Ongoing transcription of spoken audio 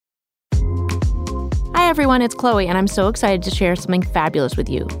everyone, it's Chloe, and I'm so excited to share something fabulous with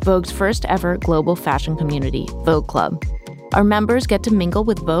you. Vogue's first ever global fashion community, Vogue Club. Our members get to mingle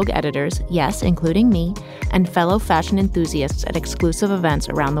with Vogue editors, yes, including me, and fellow fashion enthusiasts at exclusive events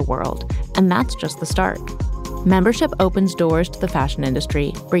around the world. And that's just the start. Membership opens doors to the fashion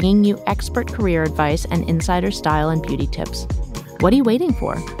industry, bringing you expert career advice and insider style and beauty tips. What are you waiting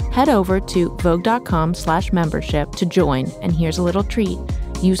for? Head over to vogue.com/membership to join, and here's a little treat.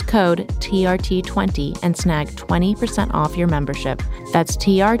 Use code TRT20 and snag 20% off your membership. That's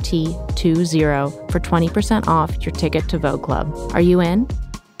TRT20 for 20% off your ticket to Vogue Club. Are you in?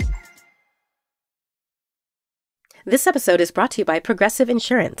 This episode is brought to you by Progressive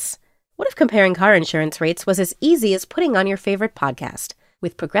Insurance. What if comparing car insurance rates was as easy as putting on your favorite podcast?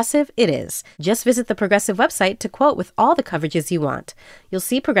 With Progressive, it is. Just visit the Progressive website to quote with all the coverages you want. You'll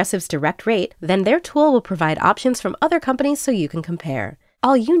see Progressive's direct rate, then their tool will provide options from other companies so you can compare.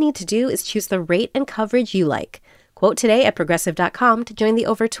 All you need to do is choose the rate and coverage you like. Quote today at Progressive.com to join the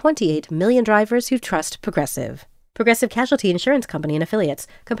over 28 million drivers who trust Progressive. Progressive Casualty Insurance Company and Affiliates.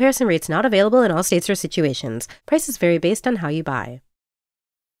 Comparison rates not available in all states or situations. Prices vary based on how you buy.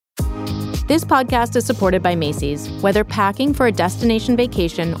 This podcast is supported by Macy's. Whether packing for a destination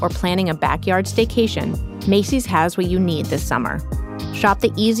vacation or planning a backyard staycation, Macy's has what you need this summer. Shop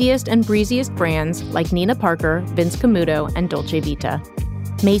the easiest and breeziest brands like Nina Parker, Vince Camuto, and Dolce Vita.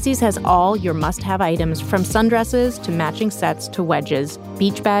 Macy's has all your must-have items from sundresses to matching sets to wedges,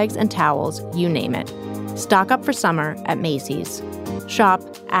 beach bags and towels, you name it. Stock up for summer at Macy's. Shop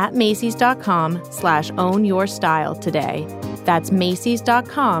at Macys.com/ownyourstyle today. That's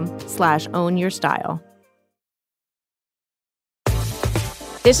Macys.com/ownyourstyle.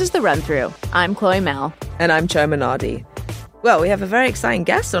 This is The Run Through. I'm Chloe Mel. And I'm Joe Minardi. Well, we have a very exciting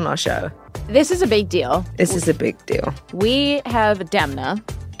guest on our show. This is a big deal. This is a big deal. We have Demna,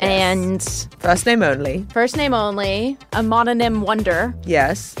 and... First name only, a mononym wonder.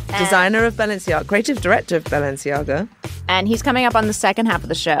 Yes. Designer of Balenciaga, creative director of Balenciaga. And he's coming up on the second half of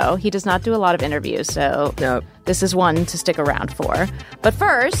the show. He does not do a lot of interviews, so This is one to stick around for. But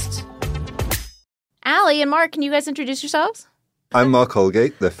first, Allie and Mark, can you guys introduce yourselves? I'm Mark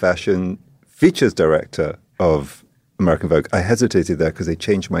Holgate, the fashion features director of American Vogue. I hesitated there because they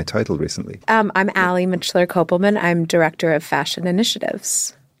changed my title recently. I'm Allie Mitchler-Kopelman. I'm Director of Fashion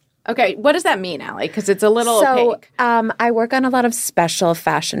Initiatives. Okay, what does that mean, Allie? Because it's a little opaque. I work on a lot of special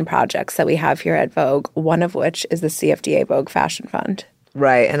fashion projects that we have here at Vogue, one of which is the CFDA Vogue Fashion Fund.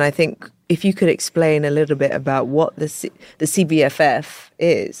 Right, and I think if you could explain a little bit about what the CVFF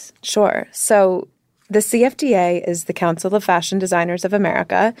is. Sure. So the CFDA is the Council of Fashion Designers of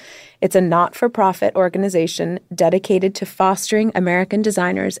America. It's a not-for-profit organization dedicated to fostering American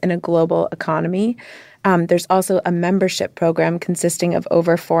designers in a global economy. There's also a membership program consisting of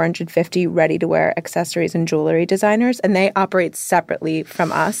over 450 ready-to-wear accessories and jewelry designers, and they operate separately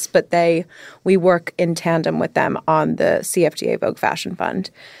from us, but we work in tandem with them on the CFDA Vogue Fashion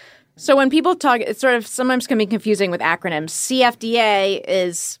Fund. So when people talk, it sort of sometimes can be confusing with acronyms. CFDA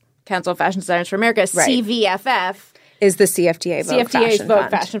is Council of Fashion Designers for America. Right. CVFF is the CFDA Vogue Fashion Fund.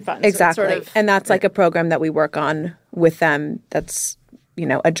 Fashion Fund. Exactly. So sort of, and that's like a program that we work on with them that's,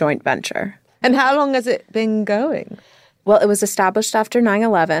 a joint venture. And how long has it been going? Well, it was established after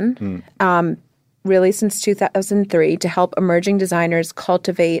 9/11, really since 2003, to help emerging designers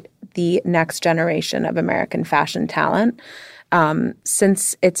cultivate the next generation of American fashion talent.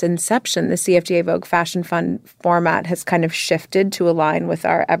 Since its inception, the CFDA Vogue Fashion Fund format has kind of shifted to align with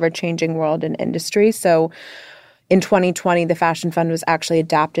our ever-changing world and industry. So in 2020, the Fashion Fund was actually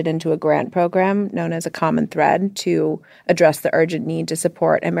adapted into a grant program known as a Common Thread to address the urgent need to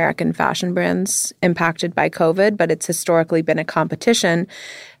support American fashion brands impacted by COVID. But it's historically been a competition,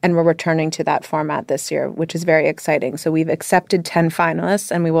 and we're returning to that format this year, which is very exciting. So we've accepted 10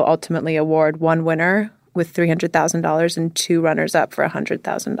 finalists, and we will ultimately award one winner with $300,000 and two runners-up for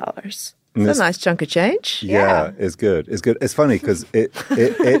 $100,000. It's a nice chunk of change. Yeah, it's good. It's good. It's funny because it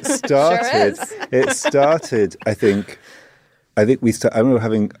started. Sure it started. I think we.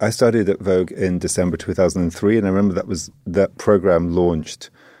 I started at Vogue in December 2003, and I remember that program launched.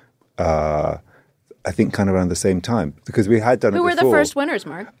 I think kind of around the same time because we had done it before. Who were the first winners,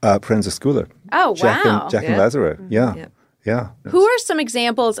 Mark? Prenza Schooler. Oh, wow. Jack and Lazaro. Yeah. Who are some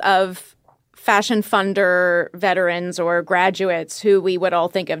examples of fashion funder veterans or graduates who we would all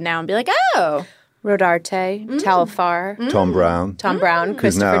think of now and be like, oh. Rodarte, Telfar. Tom Brown.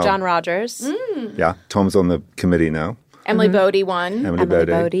 Christopher John Rogers. Yeah, Tom's on the committee now. Emily Bodie won. Emily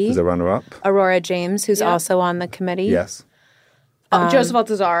Bodie is a runner-up. Aurora James, who's also on the committee. Yes. Joseph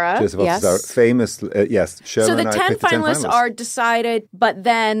Altazara. Famous, yes. Sherman so the 10 finalists are decided, but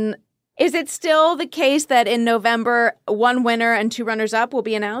then Is it still the case that in November, one winner and two runners-up will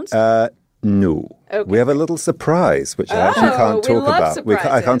be announced? No. Okay. We have a little surprise, which I actually can't talk about.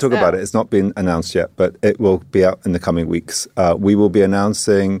 I can't talk about it. It's not been announced yet, but it will be out in the coming weeks. We will be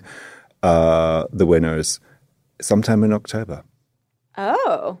announcing the winners sometime in October.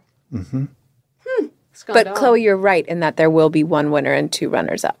 Oh. Mm-hmm. But Chloe, you're right in that there will be one winner and two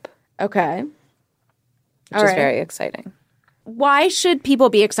runners-up. Okay. Which is very exciting. Why should people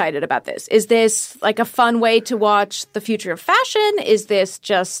be excited about this? Is this like a fun way to watch the future of fashion? Is this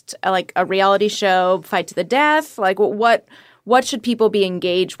just like a reality show, fight to the death? Like what should people be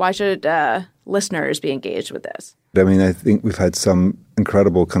engaged? Why should listeners be engaged with this? I mean, I think we've had some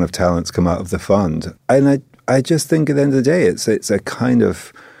incredible kind of talents come out of the fund. And I just think at the end of the day, it's a kind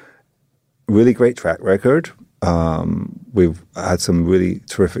of really great track record. We've had some really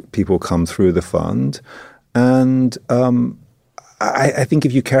terrific people come through the fund. And I think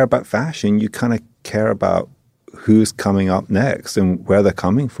if you care about fashion, you kind of care about who's coming up next and where they're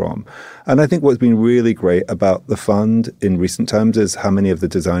coming from. And I think what's been really great about the fund in recent times is how many of the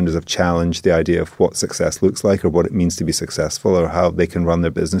designers have challenged the idea of what success looks like or what it means to be successful or how they can run their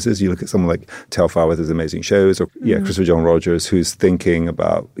businesses. You look at someone like Telfar with his amazing shows or Christopher John Rogers, who's thinking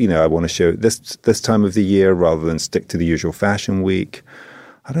about, I want to show this time of the year rather than stick to the usual fashion week.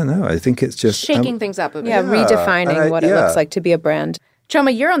 I don't know. I think it's just shaking things up a bit. Yeah, redefining what it looks like to be a brand. Choma,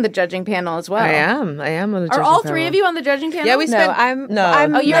 you're on the judging panel as well. I am on the judging panel. Are all three of you on the judging panel? Yeah, we spent...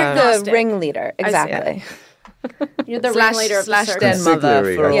 you're the ringleader. Exactly. You're the ringleader of the circus.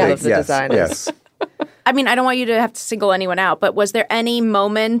 mother for all of the designers. Yes. I mean, I don't want you to have to single anyone out, but was there any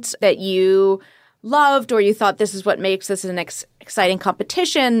moment that you loved or you thought this is what makes this an exciting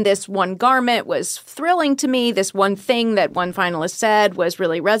competition? This one garment was thrilling to me. This one thing that one finalist said was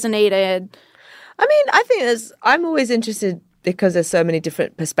really resonated. I mean, I think I'm always interested because there's so many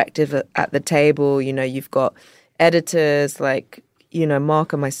different perspectives at the table. You've got editors like,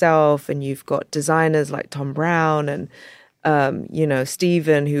 Mark and myself, and you've got designers like Tom Brown and,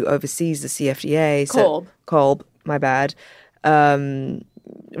 Stephen, who oversees the CFDA. Kolb, my bad.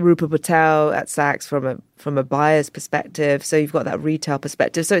 Rupa Patel at Saks from a buyer's perspective. So you've got that retail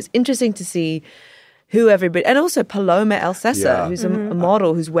perspective. So it's interesting to see who everybody... And also Paloma El Cesar, who's a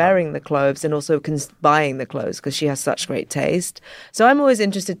model who's wearing the clothes and also buying the clothes because she has such great taste. So I'm always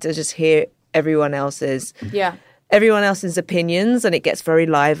interested to just hear everyone else's opinions, and it gets very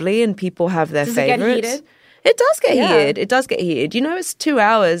lively and people have their favorites. Does it get heated? It does get heated. It does get heated. It's 2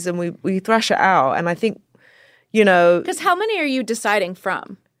 hours and we thrash it out. And I think, Because how many are you deciding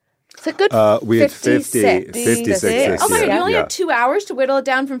from? It's a good we had 56. Oh my God, you only had 2 hours to whittle it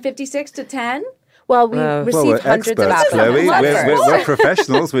down from 56 to 10? Well, we received hundreds of applicants. We're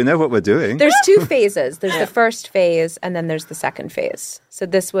professionals. We know what we're doing. There's two phases. There's the first phase, and then there's the second phase. So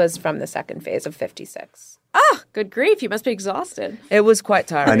this was from the second phase of 56. Ah, good grief. You must be exhausted. It was quite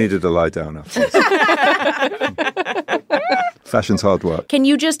tiring. I needed to lie down after this. Fashion's hard work. Can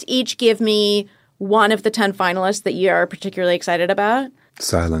you just each give me one of the 10 finalists that you are particularly excited about?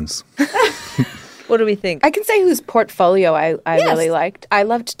 Silence. What do we think? I can say whose portfolio I really liked. I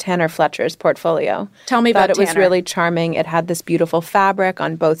loved Tanner Fletcher's portfolio. Tell me about it. It was Tanner. really charming. It had this beautiful fabric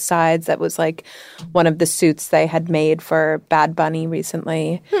on both sides that was like one of the suits they had made for Bad Bunny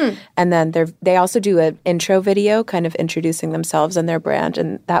recently. And then they also do an intro video kind of introducing themselves and their brand,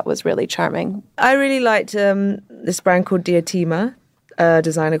 and that was really charming. I really liked this brand called Diatima, a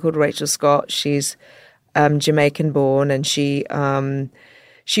designer called Rachel Scott. She's Jamaican born, and she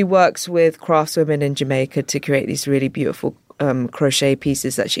works with craftswomen in Jamaica to create these really beautiful crochet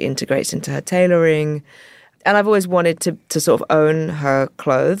pieces that she integrates into her tailoring. And I've always wanted to sort of own her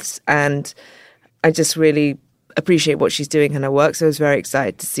clothes, and I just really appreciate what she's doing in her work. So I was very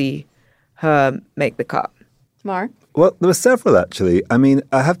excited to see her make the cut. Mark? Well, there were several, actually. I mean,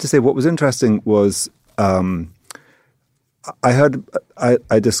 I have to say what was interesting was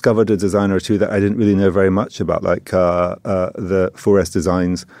I discovered a designer or two that I didn't really know very much about, like the 4S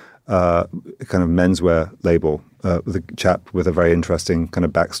Designs kind of menswear label, with a chap with a very interesting kind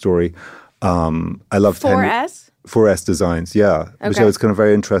of backstory. I loved 4S? 4S Designs, yeah. Okay. Which I was kind of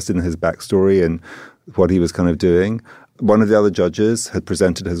very interested in his backstory and what he was kind of doing. One of the other judges had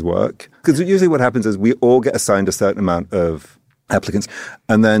presented his work. Because usually what happens is we all get assigned a certain amount of applicants,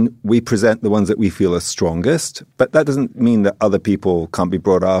 and then we present the ones that we feel are strongest. But that doesn't mean that other people can't be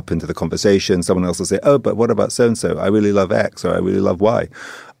brought up into the conversation. Someone else will say, oh, but what about so-and-so? I really love X, or I really love Y.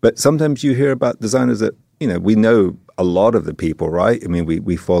 But sometimes you hear about designers that, we know a lot of the people, right? I mean,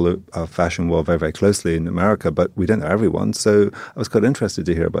 we follow our fashion world very, very closely in America, but we don't know everyone. So I was quite interested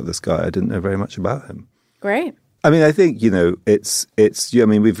to hear about this guy. I didn't know very much about him. Great. I mean, I think, it's. I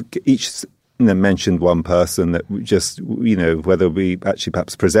mean, we've each mentioned one person that we just, whether we actually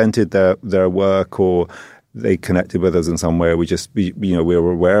perhaps presented their work or they connected with us in some way. We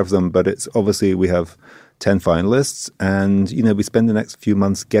were aware of them, but it's obviously we have 10 finalists, and we spend the next few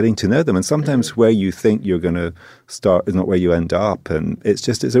months getting to know them. And sometimes where you think you're going to start is not where you end up, and it's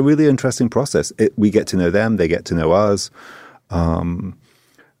a really interesting process. We get to know them, they get to know us,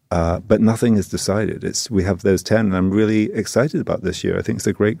 but nothing is decided. We have those 10, and I'm really excited about this year. I think it's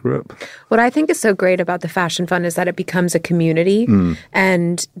a great group. What I think is so great about the Fashion Fund is that it becomes a community,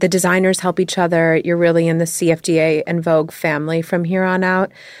 and the designers help each other. You're really in the CFDA and Vogue family from here on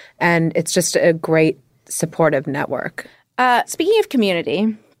out, and it's just a great supportive network. Speaking of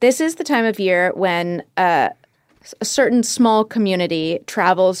community, this is the time of year when a certain small community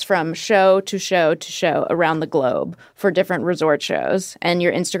travels from show to show to show around the globe for different resort shows. And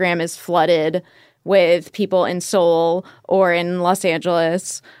your Instagram is flooded with people in Seoul or in Los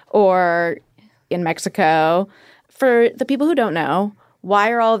Angeles or in Mexico. For the people who don't know,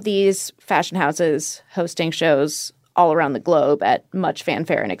 why are all of these fashion houses hosting shows all around the globe at much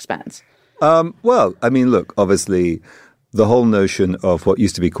fanfare and expense? Well, I mean, look, obviously, the whole notion of what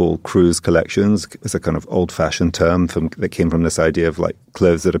used to be called cruise collections is a kind of old-fashioned term that came from this idea of like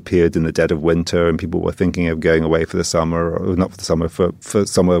clothes that appeared in the dead of winter and people were thinking of going away for the summer, or not for the summer, for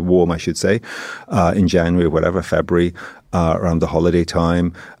summer warm, I should say, in January or whatever, February, around the holiday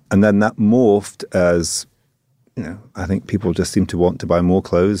time. And then that morphed as, I think people just seem to want to buy more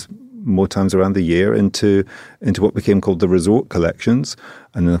clothes more times around the year into what became called the resort collections.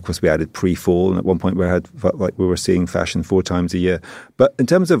 And then, of course, we added pre-fall. And at one point, felt like we were seeing fashion 4 times a year. But in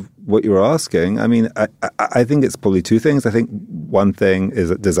terms of what you were asking, I mean, I think it's probably 2 things. I think one thing is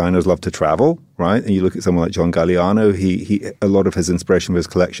that designers love to travel, right? And you look at someone like John Galliano, he a lot of his inspiration for his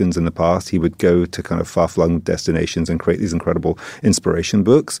collections in the past, he would go to kind of far-flung destinations and create these incredible inspiration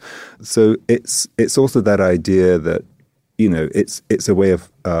books. So it's also that idea that, it's a way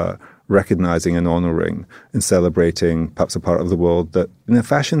of recognizing and honoring and celebrating perhaps a part of the world that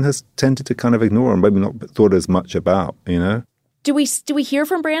fashion has tended to kind of ignore and maybe not thought as much about, Do we hear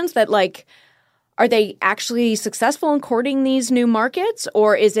from brands that are they actually successful in courting these new markets,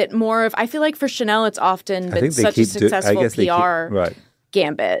 or is it more of, I feel like for Chanel it's often been such a successful PR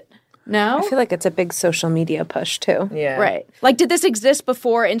gambit. No? I feel like it's a big social media push too. Yeah. Right. Like, did this exist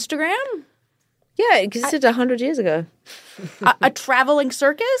before Instagram? Yeah, it existed 100 years ago. A traveling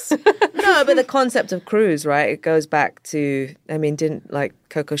circus? No, but the concept of cruise, right? It goes back to, didn't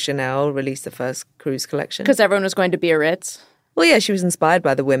Coco Chanel release the first cruise collection? Because everyone was going to Biarritz. Well, yeah, she was inspired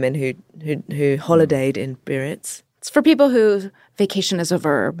by the women who holidayed in Biarritz. It's for people who vacation is a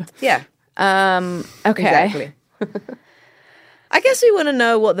verb. Yeah. Okay. Exactly. I guess we want to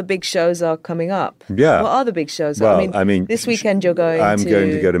know what the big shows are coming up. Yeah. What are the big shows? Well, this weekend you're going I'm going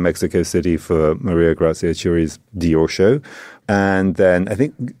to go to Mexico City for Maria Grazia Chiuri's Dior show. And then I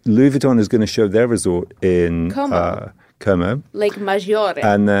think Louis Vuitton is going to show their resort in Como. Lake Maggiore.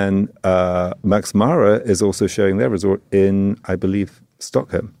 And then Max Mara is also showing their resort in, I believe,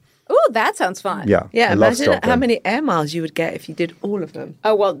 Stockholm. Ooh, that sounds fun. Yeah. Yeah, imagine how many air miles you would get if you did all of them.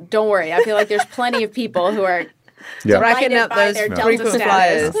 Oh, well, don't worry. I feel like there's plenty of people who are racking up those frequent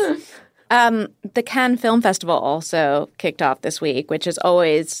flyers. The Cannes Film Festival also kicked off this week, which is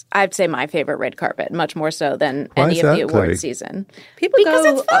always, I'd say, my favorite red carpet, much more so than any of the award season. Because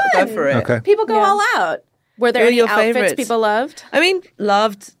it's fun. Go for it. Okay. People go all out. Were there any outfits favorites? people loved?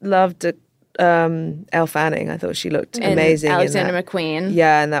 Loved Elle Fanning. I thought she looked amazing. Alexander McQueen.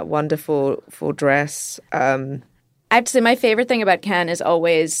 Yeah, and that wonderful full dress. I have to say, my favorite thing about Cannes is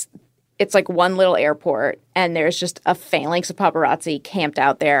always, it's like one little airport, and there's just a phalanx of paparazzi camped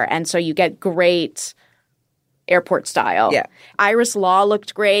out there, and so you get great airport style. Yeah. Iris Law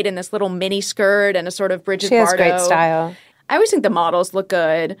looked great in this little mini skirt and a sort of Bridget Bardot. She has great style. I always think the models look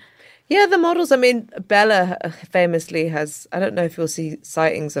good. Yeah, the models. Bella famously has, I don't know if you'll see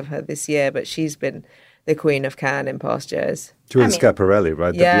sightings of her this year, but she's been the queen of Cannes in past years. She was Schiaparelli,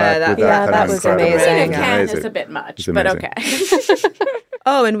 right? That was amazing. Cannes is a bit much, but okay.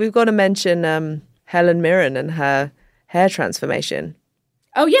 Oh, and we've got to mention Helen Mirren and her hair transformation.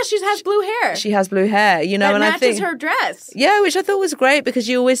 Oh, yeah, she has blue hair. She has blue hair, that and matches I think her dress. Yeah, which I thought was great because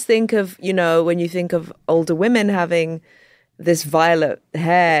you always think of, when you think of older women having this violet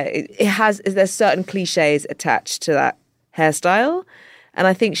hair, there's certain cliches attached to that hairstyle. And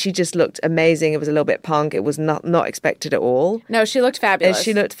I think she just looked amazing. It was a little bit punk. It was not expected at all. No, she looked fabulous. And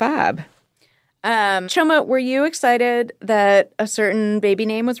she looked fab. Choma, were you excited that a certain baby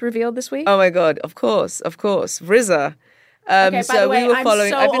name was revealed this week? Oh my God, of course. RZA. Okay, by so the way, we were I'm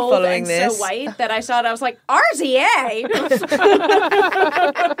following. so I've been old following and this. so white that I saw it. I was like, RZA.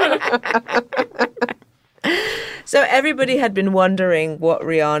 So everybody had been wondering what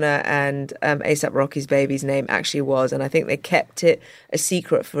Rihanna and A$AP Rocky's baby's name actually was, and I think they kept it a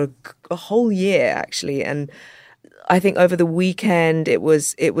secret for a whole year actually. And I think over the weekend it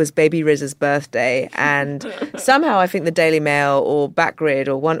was Baby RZA's birthday, and somehow I think the Daily Mail or Backgrid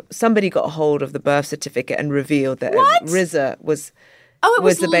or somebody got a hold of the birth certificate and revealed that RZA was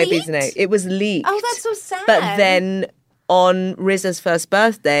the baby's name. It was leaked. Oh, that's so sad. But then on RZA's first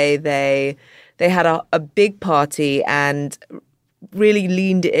birthday, they had a big party and really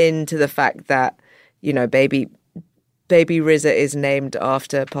leaned into the fact that, you know, baby RZA is named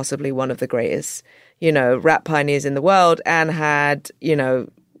after possibly one of the greatest, you know, rap pioneers in the world, and had, you know,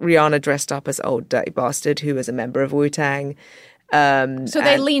 Rihanna dressed up as Old Dirty Bastard, who was a member of Wu-Tang. So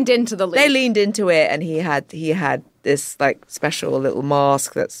they leaned into the leak. They leaned into it, and he had this like special little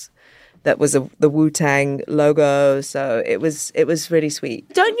mask that was the Wu-Tang logo. So it was really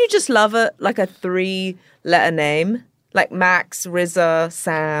sweet. Don't you just love a 3-letter name? Like Max, RZA,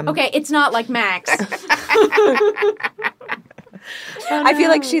 Sam. Okay, it's not like Max. I feel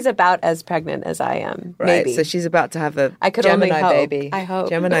like she's about as pregnant as I am. Right. Maybe. So she's about to have a I could Gemini only hope. baby. I hope.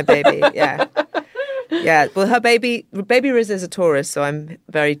 Gemini baby, yeah. Yeah. Well, her baby RZA is a Taurus, so I'm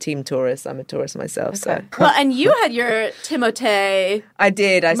very team Taurus. I'm a Taurus myself. So Well, and you had your Timothée. I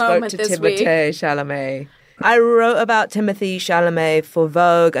did. I spoke moment to this Timothée Chalamet. I wrote about Timothée Chalamet for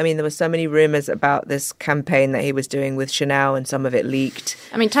Vogue. I mean, there were so many rumors about this campaign that he was doing with Chanel, and some of it leaked.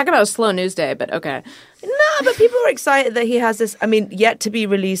 I mean, talk about a slow news day, but okay. No, but people were excited that he has this, I mean, yet to be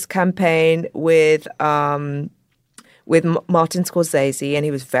released campaign with Martin Scorsese, and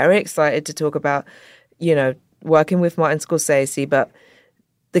he was very excited to talk about, you know, working with Martin Scorsese. But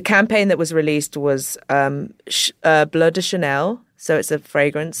the campaign that was released was Bleu de Chanel, so it's a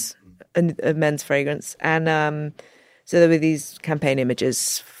fragrance, a men's fragrance, and so there were these campaign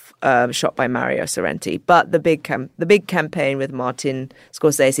images shot by Mario Sorrenti. But the big campaign with Martin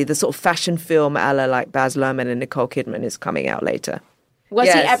Scorsese, the sort of fashion film a la like Baz Luhrmann and Nicole Kidman, is coming out later. Was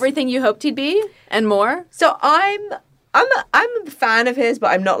he everything you hoped he'd be and more? So I'm a fan of his, but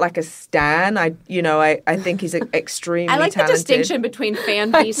I'm not like a stan. I think he's extremely I like talented. the distinction between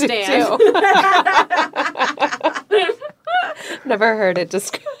fan v stan. Never heard it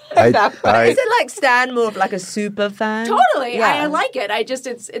described. Is it like stan more of like a super fan? Totally. Yeah. I like it.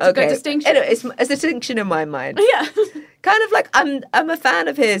 It's a good distinction. Anyway, it's a distinction in my mind. Yeah. Kind of like I'm a fan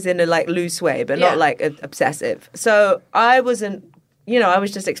of his in a like loose way, but not like obsessive. So I wasn't, I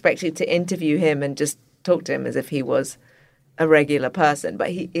was just expecting to interview him and just talk to him as if he was a regular person, but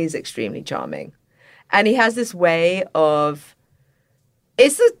he is extremely charming. And he has this way of,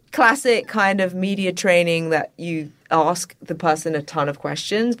 it's a classic kind of media training that you ask the person a ton of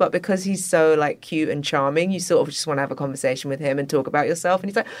questions, but because he's so like cute and charming, you sort of just want to have a conversation with him and talk about yourself. And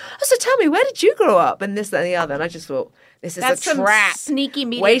he's like, oh, so tell me, where did you grow up? And this, that, and the other. And I just thought, this is That's a trap. Some sneaky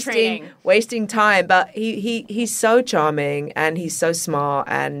media training. Wasting time. But he's so charming and he's so smart,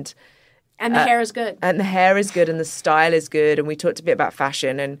 and the hair is good. And the hair is good and the style is good. And we talked a bit about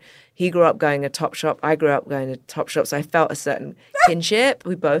fashion, and he grew up going to Topshop. I grew up going to Topshop. So I felt a certain kinship.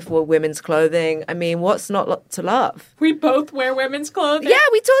 We both wore women's clothing. I mean, what's not to love? We both wear women's clothing. Yeah,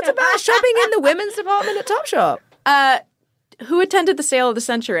 we talked about shopping in the women's department at Topshop. Who attended the sale of the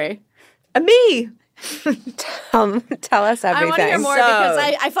century? Me. Tell us everything. I want to hear more because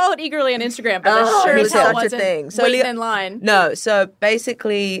I followed eagerly on Instagram, but that sure as hell wasn't waiting in line. No, so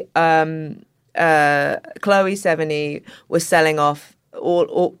basically, Chloe Sevigny was selling off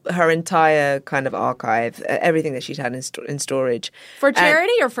all her entire kind of archive, everything that she'd had in storage. For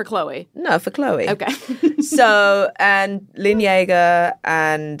charity or for Chloe? No, for Chloe. Okay. So, and Lynn Yeager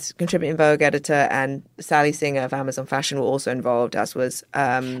and contributing Vogue editor and Sally Singer of Amazon Fashion were also involved, as was...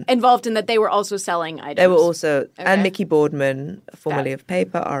 involved in that they were also selling items. They were also... Okay. And Mickey Boardman, formerly of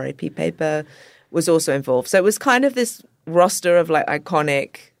Paper, RAP Paper, was also involved. So it was kind of this roster of like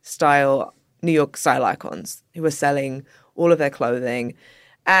iconic style, New York style icons who were selling all of their clothing.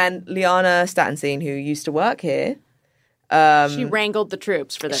 And Liana Stattenstein, who used to work here... she wrangled the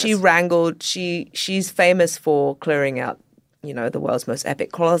troops for this. She's famous for clearing out, the world's most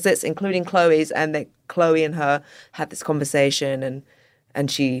epic closets, including Chloe's, and that Chloe and her had this conversation,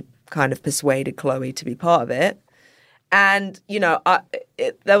 and she kind of persuaded Chloe to be part of it. And,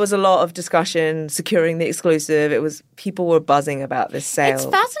 there was a lot of discussion securing the exclusive. It was people were buzzing about this sale. It's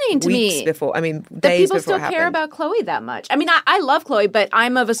fascinating to weeks me before. I mean, that days people before still it care happened. about Chloe that much. I mean, I love Chloe, but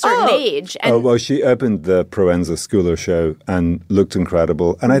I'm of a certain age. And well, she opened the Proenza Schooler show and looked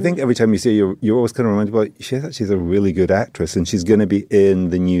incredible. And I think every time you see her, you're always kind of reminded, well, she's a really good actress, and she's going to be in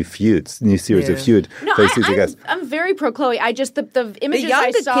the new series of Feud. no, I'm very pro Chloe. I just the images I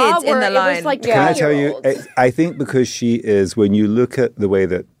younger saw kids in were the it line. was like Can I tell you, 12-year-olds. I think because she is, when you look at the way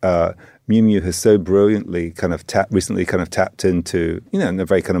that Miu Miu has so brilliantly recently tapped into, in a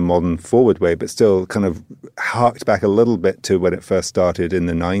very kind of modern forward way, but still kind of harked back a little bit to when it first started in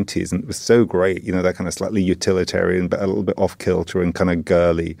the 90s. And it was so great, that kind of slightly utilitarian, but a little bit off kilter and kind of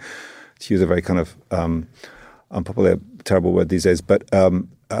girly. To use a very kind of unpopular, terrible word these days, but and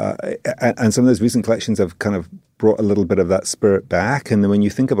some of those recent collections have kind of brought a little bit of that spirit back. And then when you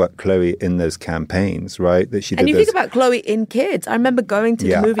think about Chloe in those campaigns, right, that she did, and you think about Chloe in Kids. I remember going to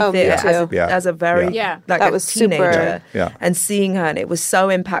the movie theater as a very that was teenager, super, and seeing her, and it was so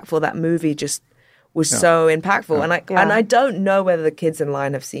impactful. That movie just was so impactful, and I don't know whether the kids in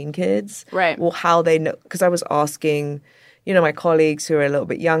line have seen Kids, right, or how they know, because I was asking, my colleagues who are a little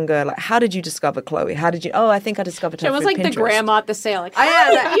bit younger, like, how did you discover Chloe? How did you? Oh, I think I discovered her. It was through like Pinterest. the grandma at the sale. Like,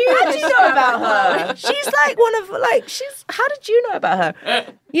 How did you know about her? She's like how did you know about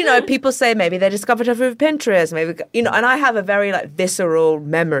her? People say maybe they discovered her through Pinterest, maybe, and I have a very visceral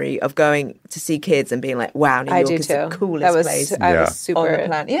memory of going to see Kids and being like, wow, New York is the coolest place I was super on the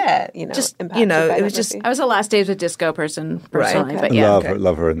planet. Yeah, just it was just. I was a Last Days with Disco person personally, but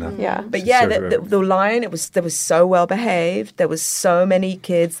love her in that. Yeah, but the line, there was so well behaved. There was so many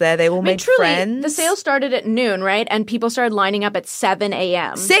kids there. They all made friends. The sale started at noon, right? And people started lining up at 7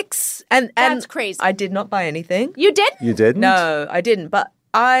 a.m. 6 and that's crazy. I did not buy anything. You did? You didn't? No, I didn't. But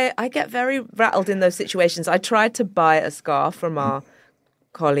I get very rattled in those situations. I tried to buy a scarf from our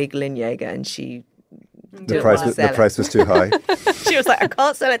colleague Lynn Yeager, and she the price was too high. She was like, I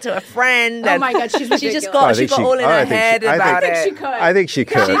can't sell it to a friend. Oh my God, she's ridiculous. She just got all in her head about it. I think she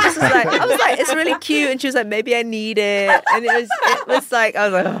could. She just was like, I was like, it's really cute, and she was like, maybe I need it, and it was like, I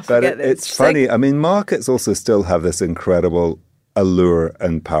was like, oh, forget this. It's funny. I mean, markets also still have this incredible allure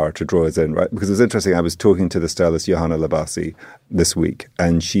and power to draw us in, right? Because it was interesting. I was talking to the stylist Johanna Labasi this week,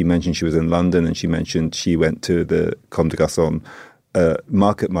 and she mentioned she was in London, and she mentioned she went to the Comme des Garçons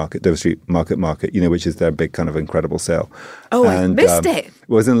Market, Dover Street Market, which is their big kind of incredible sale. Oh, and, I missed it. It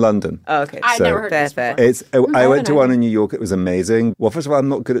was in London. Oh, okay. I'd never heard of this before. I went to one in New York. It was amazing. Well, first of all, I'm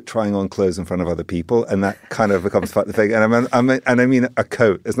not good at trying on clothes in front of other people, and that kind of becomes part of the thing. And I mean a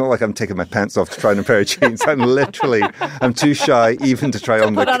coat. It's not like I'm taking my pants off to try on a pair of jeans. I'm too shy even to try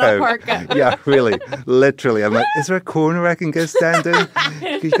on the put on coat. a parka. Yeah, really. Literally. I'm like, is there a corner I can go stand in?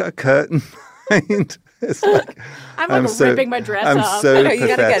 You've got a curtain. It's like I'm ripping my dress I'm off. so you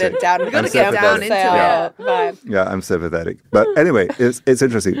gotta get it down. You gotta get down into it. Vibe. Yeah, I'm so pathetic. But anyway, it's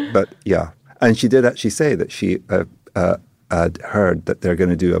interesting. But yeah, and she did actually say that she had heard that they're going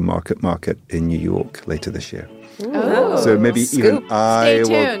to do a market in New York later this year. Ooh. So maybe even I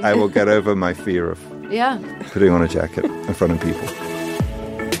tuned. will get over my fear of putting on a jacket in front of people.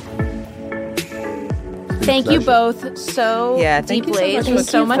 Thank you both so deeply. It was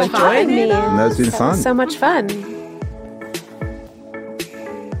so much fun. That's been fun. So much fun.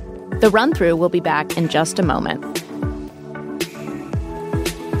 The run-through will be back in just a moment.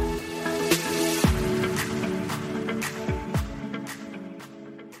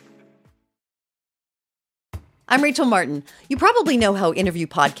 I'm Rachel Martin. You probably know how interview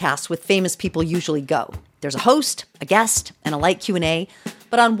podcasts with famous people usually go. There's a host, a guest, and a light Q&A.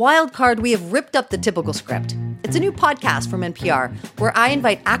 But on Wildcard, we have ripped up the typical script. It's a new podcast from NPR where I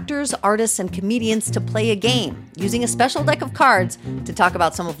invite actors, artists, and comedians to play a game using a special deck of cards to talk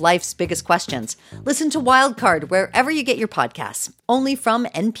about some of life's biggest questions. Listen to Wildcard wherever you get your podcasts, only from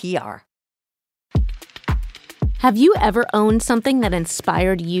NPR. Have you ever owned something that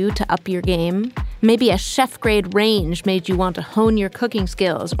inspired you to up your game? Maybe a chef-grade range made you want to hone your cooking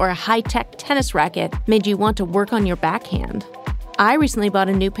skills, or a high-tech tennis racket made you want to work on your backhand. I recently bought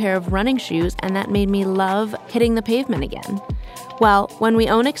a new pair of running shoes, and that made me love hitting the pavement again. Well, when we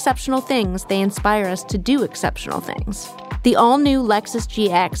own exceptional things, they inspire us to do exceptional things. The all-new Lexus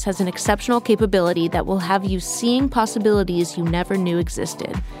GX has an exceptional capability that will have you seeing possibilities you never knew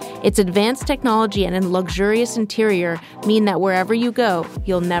existed. Its advanced technology and a luxurious interior mean that wherever you go,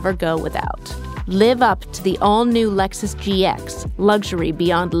 you'll never go without. Live up to the all-new Lexus GX, luxury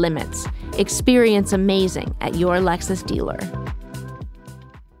beyond limits. Experience amazing at your Lexus dealer.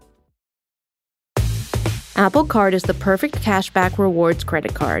 Apple Card is the perfect cashback rewards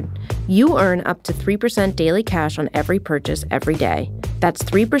credit card. You earn up to 3% daily cash on every purchase every day. That's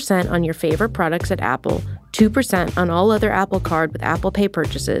 3% on your favorite products at Apple, 2% on all other Apple Card with Apple Pay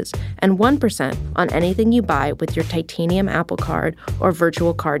purchases, and 1% on anything you buy with your titanium Apple Card or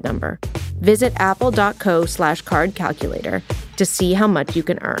virtual card number. Visit apple.co/card calculator to see how much you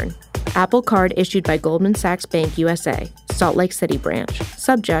can earn. Apple Card issued by Goldman Sachs Bank USA, Salt Lake City branch,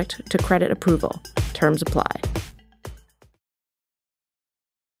 subject to credit approval. Terms apply.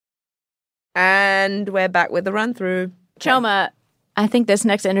 And we're back with the run-through. Choma, I think this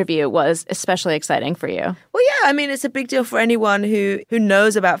next interview was especially exciting for you. Well, yeah, I mean, it's a big deal for anyone who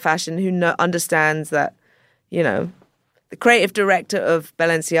knows about fashion, who understands that, you know, the creative director of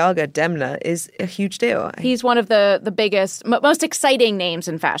Balenciaga, Demna, is a huge deal. He's one of the biggest, most exciting names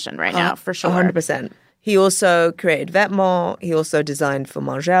in fashion right now, for sure. 100%. He also created Vetements. He also designed for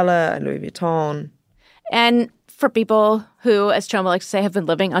Margiela and Louis Vuitton. And for people who, as Choma likes to say, have been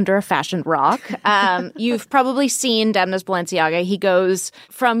living under a fashion rock, you've probably seen Demna's Balenciaga. He goes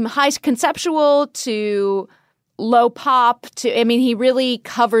from high conceptual to low pop to, I mean, he really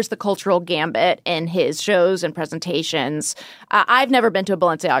covers the cultural gambit in his shows and presentations. I've never been to a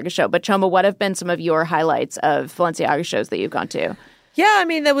Balenciaga show, but Choma, what have been some of your highlights of Balenciaga shows that you've gone to? Yeah, I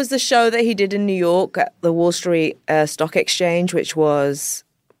mean, there was the show that he did in New York at the Wall Street Stock Exchange, which was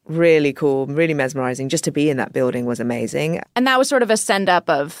really cool, really mesmerizing. Just to be in that building was amazing. And that was sort of a send-up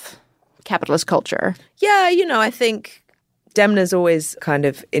of capitalist culture. Yeah, you know, I think Demna's always kind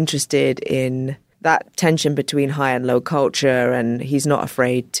of interested in that tension between high and low culture, and he's not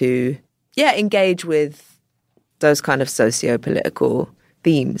afraid to, engage with those kind of socio-political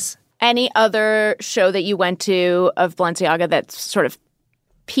themes. Any other show that you went to of Balenciaga that sort of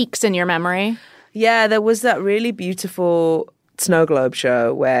peaks in your memory? Yeah, there was that really beautiful snow globe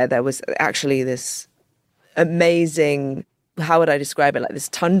show where there was actually this amazing, how would I describe it, like this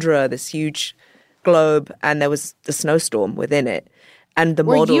tundra, this huge globe, and there was the snowstorm within it. And the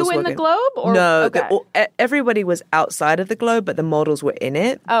models were you in the globe? Or? No, Okay. Everybody was outside of the globe, but the models were in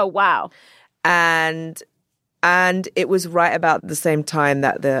it. Oh, wow. And it was right about the same time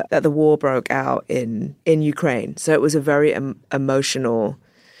that the war broke out in Ukraine. So it was a very emotional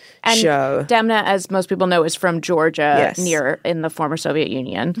show. Demna, as most people know, is from Georgia, Yes. near in the former Soviet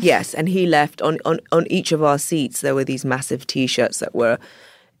Union. Yes, and he left on each of our seats. There were these massive T-shirts that were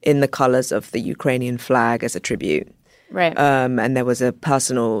in the colors of the Ukrainian flag as a tribute. Right. And there was a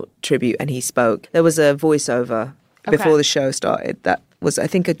personal tribute, and he spoke. There was a voiceover before the show started that was, I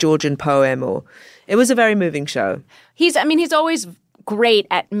think, a Georgian poem, or it was a very moving show. He's always great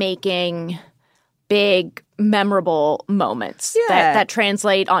at making big, memorable moments that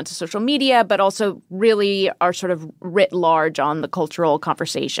translate onto social media, but also really are sort of writ large on the cultural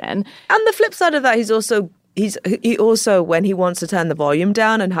conversation. And the flip side of that, he also, when he wants to turn the volume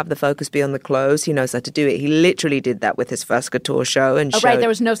down and have the focus be on the clothes, he knows how to do it. He literally did that with his first couture show. And right, there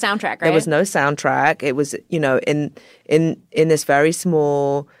was no soundtrack, right? There was no soundtrack. It was, in this very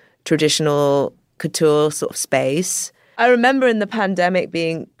small traditional couture sort of space. I remember in the pandemic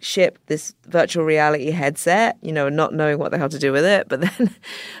being shipped this virtual reality headset, not knowing what the hell to do with it, but then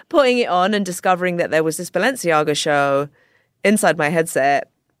putting it on and discovering that there was this Balenciaga show inside my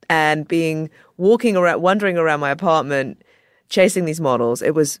headset and wandering around my apartment, chasing these models.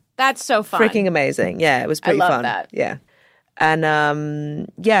 That's so fun. Freaking amazing. Yeah, it was pretty fun. I love that. Yeah. And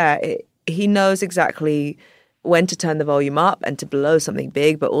he knows exactly when to turn the volume up and to blow something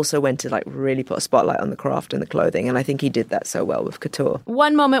big, but also when to really put a spotlight on the craft and the clothing. And I think he did that so well with couture.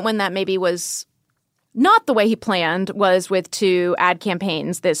 One moment when that maybe was not the way he planned was with 2 ad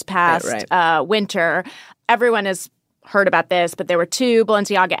campaigns this past winter. Everyone has heard about this, but there were 2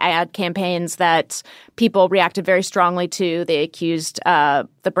 Balenciaga ad campaigns that people reacted very strongly to. They accused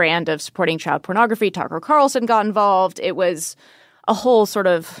the brand of supporting child pornography. Tucker Carlson got involved. It was a whole sort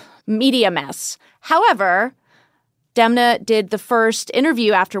of media mess. However, Demna did the first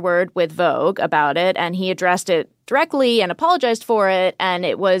interview afterward with Vogue about it, and he addressed it directly and apologized for it, and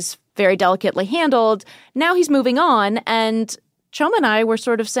it was very delicately handled. Now he's moving on, and Choma and I were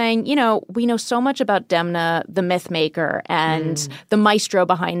sort of saying, we know so much about Demna, the myth maker, and the maestro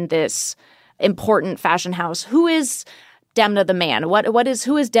behind this important fashion house. Who is Demna the man? Who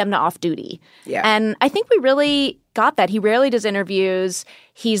is Demna off duty? Yeah. And I think we really got that. He rarely does interviews.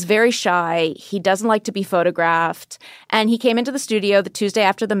 He's very shy. He doesn't like to be photographed. And he came into the studio the Tuesday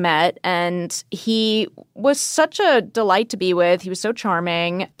after the Met, and he was such a delight to be with. He was so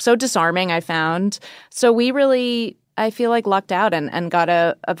charming, so disarming, I found. So we really, I feel like, lucked out and got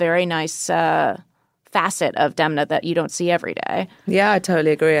a very nice facet of Demna that you don't see every day. Yeah, I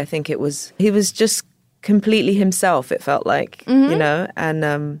totally agree. I think he was just completely himself, it felt like,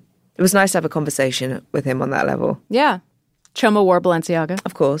 and it was nice to have a conversation with him on that level. Yeah. Choma wore Balenciaga,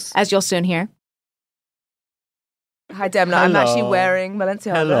 Of course. as you'll soon hear. Hi, Demna. I'm actually wearing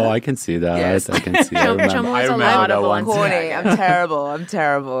Balenciaga. Hello, I can see that. Yes. I can see. I remember, Choma I was a remember lot that of one. Corny. I'm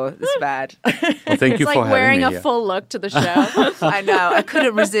terrible. It's bad. Well, thank you It's for like having wearing me a here. full look to the show. I know. I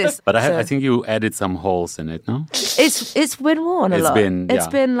couldn't resist. But So- I think you added some holes in it, no? it's been worn a It's lot. been- It's yeah.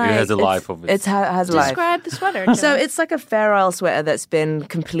 been It like has a life of its- It has a life. Describe the sweater. So it's like a Fair Isle sweater that's been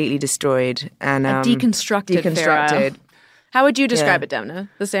completely destroyed and deconstructed Fair Isle. How would you describe Yeah. it, Demna?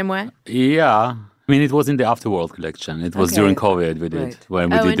 The same way? Yeah. I mean, it was in the Afterworld collection. It was Okay. during COVID we did, Right. when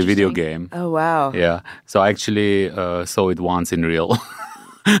we Oh, did the video interesting. game. Oh wow! Yeah. So I actually saw it once in real.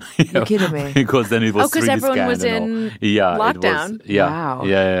 You're kidding me. Because then it was 'cause 3D everyone scanned was and all. in Yeah, lockdown. It was, yeah, Wow.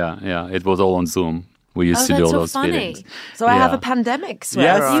 yeah. It was all on Zoom. We used to do that's all so those funny. feelings. So I have Yeah. a pandemic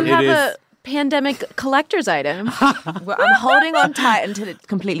sweater Yes, on. You it have is. a pandemic collector's item. Well, I'm holding on tight until it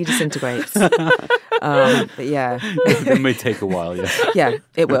completely disintegrates. But yeah, It may take a while, yeah. yeah,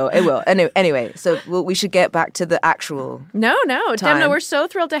 it will. Anyway, so we should get back to the actual. No. Time. Demna, we're so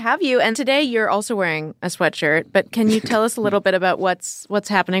thrilled to have you. And today you're also wearing a sweatshirt. But can you tell us a little bit about what's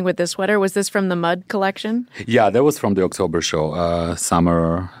happening with this sweater? Was this from the Mud collection? Yeah, that was from the October show,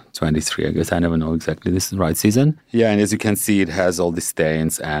 summer 23, I guess. I never know exactly this is the right season. Yeah, and as you can see, it has all the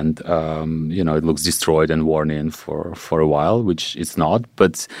stains and, it looks destroyed and worn in for a while, which it's not.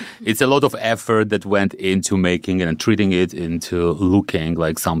 But it's a lot of effort that went into making and treating it into looking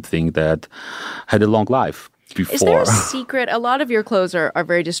like something that had a long life before. Is there a secret? A lot of your clothes are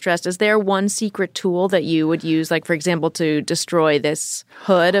very distressed. Is there one secret tool that you would use, like, for example, to destroy this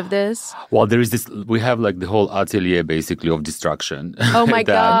hood of this? Well, there is this, we have like the whole atelier basically of destruction. Oh my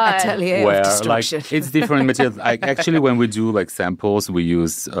God. Atelier Where of destruction. like it's different materials. Actually, when we do like samples, we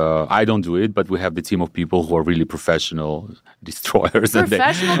use. I don't do it, but we have the team of people who are really professional destroyers.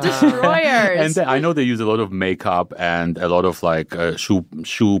 Professional destroyers. And I know they use a lot of makeup and a lot of like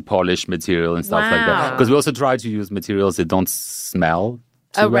shoe polish material and stuff like Wow. that. Because we also try to use materials that don't smell.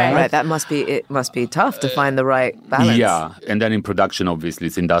 Oh, right. Right, it must be tough to find the right balance. Yeah, and then in production, obviously,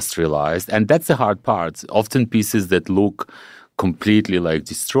 it's industrialized, and that's the hard part. Often pieces that look completely like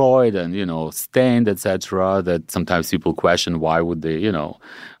destroyed and stained, etc. That sometimes people question why would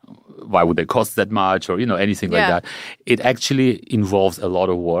they cost that much or anything like Yeah. that. It actually involves a lot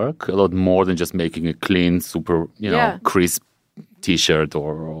of work, a lot more than just making a clean, super crisp T-shirt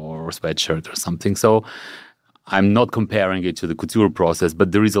or sweatshirt or something. So I'm not comparing it to the couture process,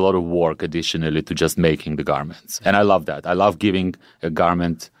 but there is a lot of work additionally to just making the garments. And I love that. I love giving a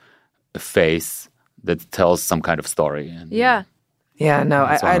garment a face that tells some kind of story. And, Yeah. Yeah, no,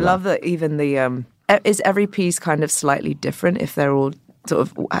 That's what I I love that even the is every piece kind of slightly different if they're all sort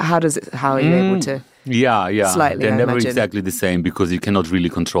of how are you able to Yeah. Slightly, They're I never imagine. exactly the same because you cannot really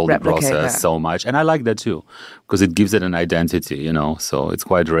control the Replicate process that. so much. And I like that too because it gives it an identity, So it's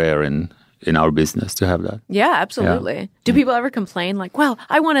quite rare in our business to have that. Yeah, absolutely. Do people ever complain like, well,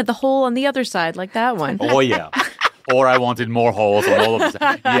 I wanted the hole on the other side like that one? Oh, yeah. Or I wanted more holes on all of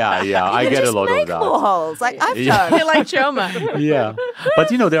them. Yeah. I get a lot of that. more holes like I've Yeah. done. You're like Choma. Yeah, but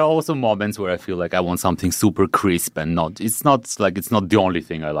there are also moments where I feel like I want something super crisp and it's not the only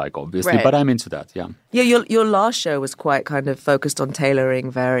thing I like, obviously, Right. but I'm into that. Yeah, Yeah, your last show was quite kind of focused on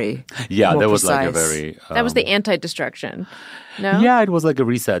tailoring, very yeah, more that was like a precise. very That was the anti-destruction. No? yeah, it was like a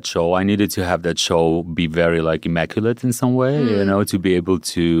reset show. I needed to have that show be very like immaculate in some way, to be able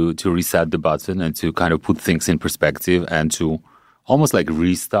to reset the button and to kind of put things in perspective and to almost like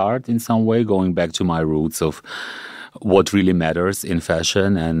restart in some way, going back to my roots of what really matters in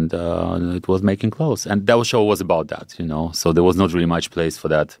fashion, and it was making clothes. And that show was about that, so there was not really much place for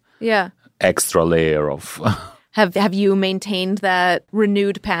that Yeah. extra layer of... Have you maintained that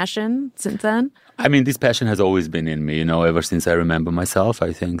renewed passion since then? I mean, this passion has always been in me, ever since I remember myself,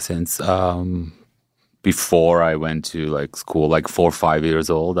 I think since before I went to like school, like 4 or 5 years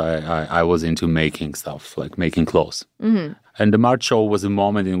old, I was into making stuff, like making clothes. Mm-hmm. And the March show was a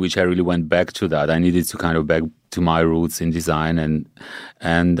moment in which I really went back to that. I needed to kind of back to my roots in design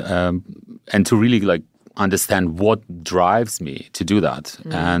and to really like understand what drives me to do that.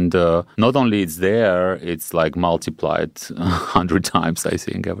 And not only it's there, it's like multiplied 100 times, I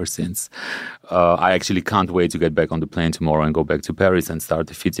think, ever since. I actually can't wait to get back on the plane tomorrow and go back to Paris and start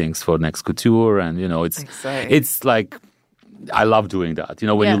the fittings for next couture. And, it's like, I love doing that.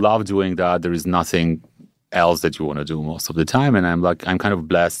 When Yeah. you love doing that, there is nothing else that you want to do most of the time. And I'm kind of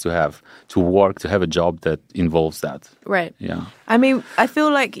blessed to have a job that involves that. Right. Yeah. I mean, I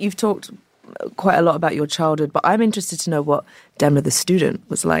feel like you've talked quite a lot about your childhood, but I'm interested to know what Demna the student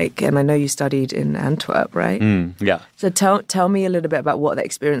was like. And I know you studied in Antwerp, right? Yeah. So tell me a little bit about what that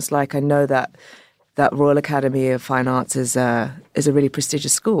experience like. I know that that Royal Academy of Fine Arts is a really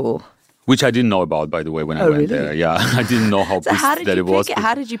prestigious school. Which I didn't know about, by the way, when I went really? there. Yeah, I didn't know how So how did that you it was. pick it?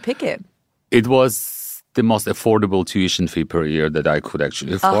 How did you pick it? It was the most affordable tuition fee per year that I could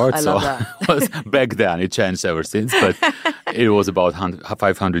actually afford. I love that. It was back then. It changed ever since, but it was about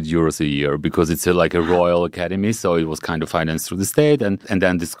 500 euros a year because it's like a royal academy, so it was kind of financed through the state, and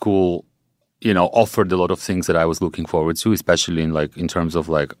then the school, offered a lot of things that I was looking forward to, especially in terms of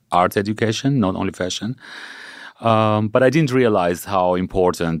like art education, not only fashion. But I didn't realize how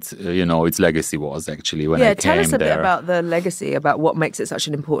important, its legacy was actually when I came there. Yeah, tell us a bit about the legacy, about what makes it such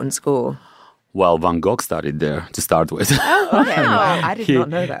an important school. Well, Van Gogh studied there to start with. Oh, okay. Wow. I did not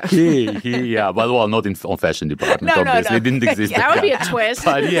know that. Yeah, but not on fashion department, obviously. It didn't exist. That would be a twist.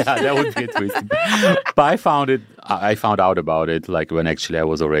 But yeah, that would be a twist. But I found out about it like when actually I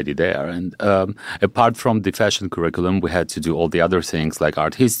was already there. And apart from the fashion curriculum, we had to do all the other things like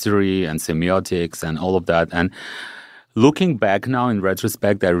art history and semiotics and all of that. And looking back now in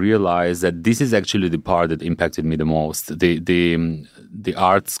retrospect, I realized that this is actually the part that impacted me the most, the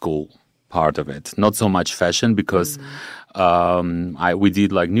art school part of it, not so much fashion, because we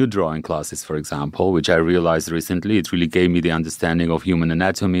did like new drawing classes, for example, which I realized recently. It really gave me the understanding of human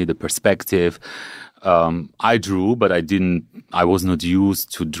anatomy, the perspective. I drew, but I was not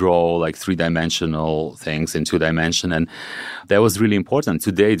used to draw like 3-dimensional things in 2-dimension. And that was really important.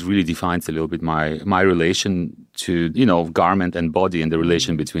 Today, it really defines a little bit my relation to, garment and body and the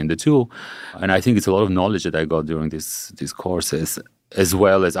relation between the two. And I think it's a lot of knowledge that I got during these courses, as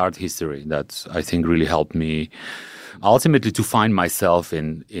well as art history, that I think really helped me ultimately to find myself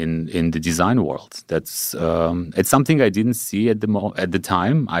in the design world. That's it's something I didn't see at the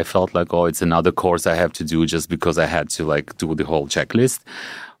time. I felt like, it's another course I have to do just because I had to like do the whole checklist.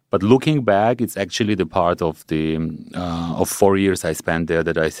 But looking back, it's actually the part of the of 4 years I spent there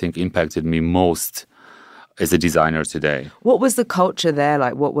that I think impacted me most as a designer today. What was the culture there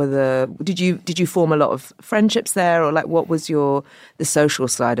like? What were did you form a lot of friendships there, or like what was the social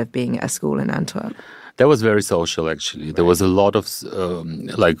side of being at a school in Antwerp? That was very social, actually. Right. There was a lot of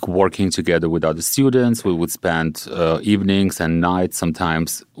like working together with other students. We would spend evenings and nights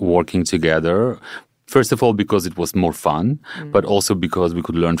sometimes working together. First of all, because it was more fun, but also because we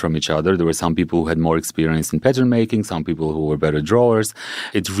could learn from each other. There were some people who had more experience in pattern making, some people who were better drawers.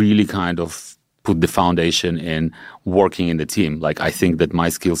 It really kind of put the foundation in working in the team. Like, I think that my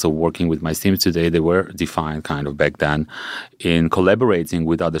skills of working with my team today, they were defined kind of back then in collaborating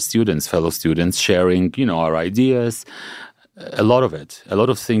with other students, fellow students, sharing, our ideas. A lot of it. A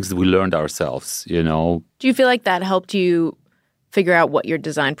lot of things that we learned ourselves, Do you feel like that helped you figure out what your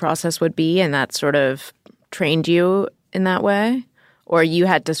design process would be, and that sort of trained you in that way? Or you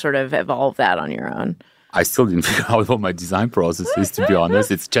had to sort of evolve that on your own? I still didn't figure out what my design process is, to be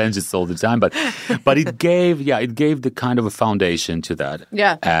honest. It changes all the time, but it gave the kind of a foundation to that.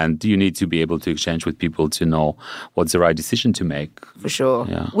 Yeah. And you need to be able to exchange with people to know what's the right decision to make. For sure.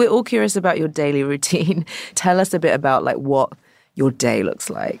 Yeah. We're all curious about your daily routine. Tell us a bit about like what your day looks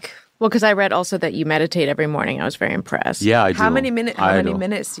like. Well, because I read also that you meditate every morning. I was very impressed. Yeah, I do. How many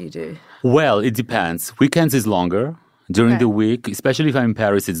minutes do you do? Well, it depends. Weekends is longer. During the week, especially if I'm in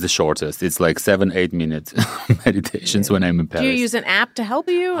Paris, it's the shortest. It's like 7-8 minute meditations when I'm in Paris. Do you use an app to help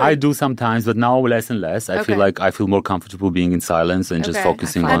you? Or? I do sometimes, but now less and less. I feel like I feel more comfortable being in silence and just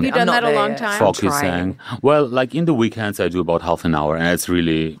focusing on. Have you done that a long time? Focusing. Well, like in the weekends, I do about half an hour, and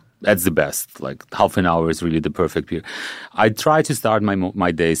that's the best. Like half an hour is really the perfect period. I try to start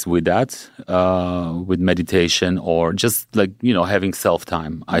my days with that, with meditation, or just like, having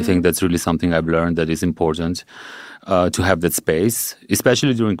self-time. I think that's really something I've learned that is important. To have that space,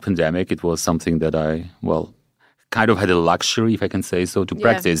 especially during pandemic, it was something that I, kind of had a luxury, if I can say so, to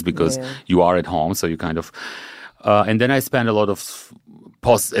practice because you are at home. So you kind of, and then I spend a lot of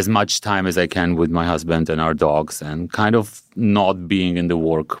as much time as I can with my husband and our dogs, and kind of not being in the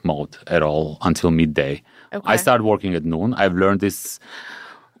work mode at all until midday. Okay. I start working at noon. I've learned this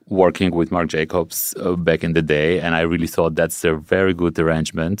working with Marc Jacobs back in the day, and I really thought that's a very good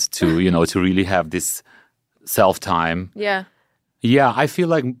arrangement to, to really have this self-time. Yeah. Yeah, I feel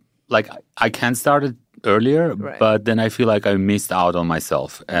like I can start it earlier, but then I feel like I missed out on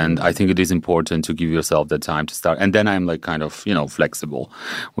myself. And I think it is important to give yourself the time to start. And then I'm like kind of, flexible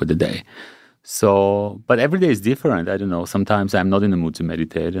with the day. So, but every day is different. I don't know. Sometimes I'm not in the mood to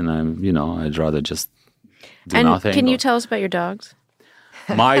meditate and I'd rather just do nothing. And can you tell us about your dogs?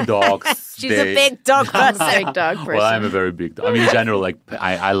 My dogs. She's a big dog person. Big dog person. Well, I'm a very big dog. I mean, in general, like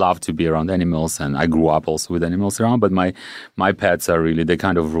I love to be around animals, and I grew up also with animals around. But my pets are really, they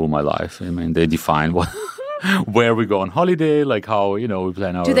kind of rule my life. I mean, they define where we go on holiday, like how we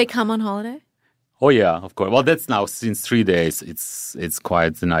plan our. Do they come on holiday? Oh yeah, of course. Well, that's now since 3 days. It's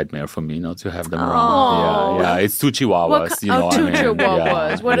quite a nightmare for me not to have them around. Yeah. It's two chihuahuas. Two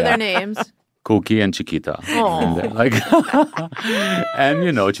chihuahuas. What are their names? Cookie and Chiquita. And,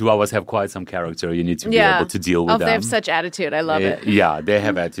 and chihuahuas have quite some character. You need to be able to deal with them. They have such attitude. I love it. Yeah, they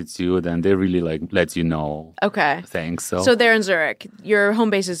have attitude and they really let you know things. So they're in Zurich. Your home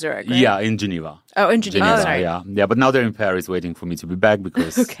base is Zurich, right? Yeah, in Geneva. Oh, in Geneva, sorry. Yeah, but now they're in Paris waiting for me to be back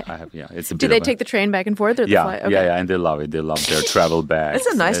because I have, it's a bit Do they take the train back and forth or the flight? Okay. Yeah, and they love it. They love their travel bags.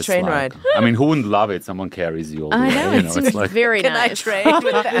 It's a nice train ride. I mean, who wouldn't love it? Someone carries you all the way. I know, it's like, very nice. Can I trade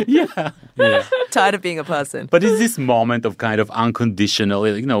with that? Yeah. Tired of being a person. But it's this moment of kind of unconditional,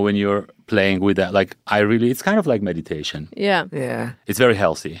 when you're playing with that, it's kind of like meditation. Yeah. Yeah. It's very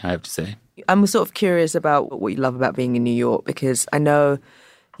healthy, I have to say. I'm sort of curious about what you love about being in New York because I know,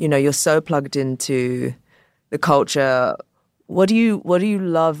 you're so plugged into the culture. What do you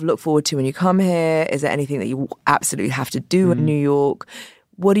look forward to when you come here? Is there anything that you absolutely have to do in New York?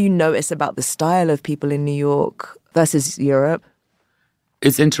 What do you notice about the style of people in New York versus Europe?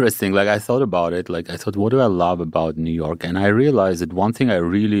 It's interesting. I thought about it. I thought, what do I love about New York? And I realized that one thing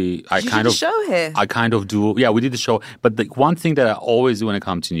you did a show here. I kind of do. Yeah, we did the show. But the one thing that I always do when I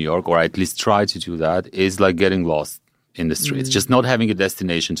come to New York, or I at least try to do that, is getting lost in the streets. Just not having a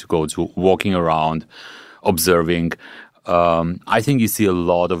destination to go to, walking around, observing. I think you see a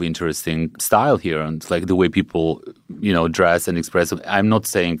lot of interesting style here and the way people, dress and express. I'm not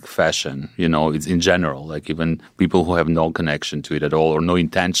saying fashion, it's in general, even people who have no connection to it at all or no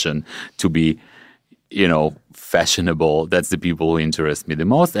intention to be, fashionable. That's the people who interest me the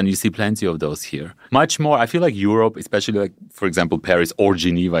most. And you see plenty of those here. Much more, I feel like Europe, especially for example, Paris or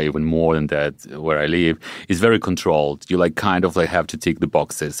Geneva, even more than that, where I live, is very controlled. You kind of have to tick the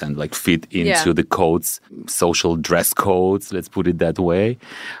boxes and fit into the codes, social dress codes, let's put it that way,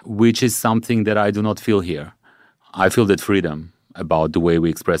 which is something that I do not feel here. I feel that freedom about the way we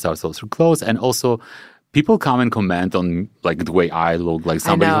express ourselves through clothes and also people come and comment on the way I look,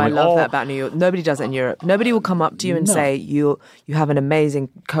 somebody. I love that about New York. Nobody does it in Europe. Nobody will come up to you and say you have an amazing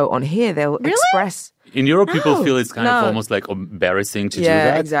coat on here. They'll express. In Europe, people feel it's kind of almost embarrassing to do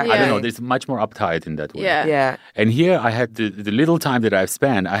that. Yeah, exactly. I don't know. There's much more uptight in that way. Yeah. And here, I had the little time that I've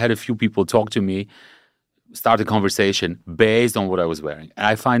spent. I had a few people talk to me, start a conversation based on what I was wearing. And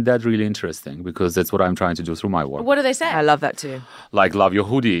I find that really interesting because that's what I'm trying to do through my work. What do they say? I love that too. Love your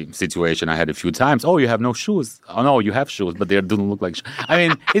hoodie situation I had a few times. Oh, you have no shoes. Oh, no, you have shoes, but they don't look like shoes. I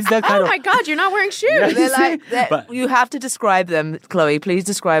mean, it's that kind of... Oh my God, you're not wearing shoes. Yeah, you have to describe them, Chloe. Please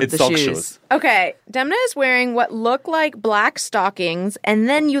describe the shoes. Okay, Demna is wearing what look like black stockings, and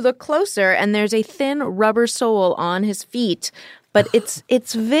then you look closer, and there's a thin rubber sole on his feet. But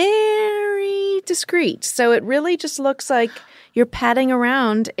it's very discreet. So it really just looks like you're padding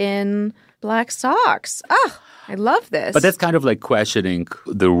around in black socks. Oh, I love this. But that's kind of questioning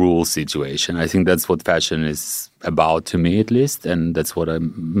the rule situation. I think that's what fashion is about to me, at least. And that's what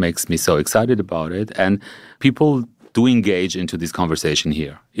makes me so excited about it. And people do engage into this conversation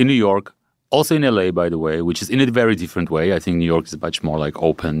here in New York. Also in LA, by the way, which is in a very different way. I think New York is much more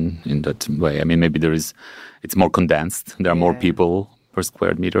open in that way. I mean, maybe it's more condensed. There are more people per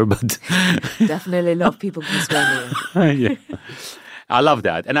square meter, but... Definitely a lot of people per square meter. Yeah. I love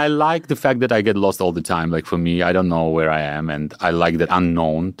that. And I like the fact that I get lost all the time. For me, I don't know where I am. And I like that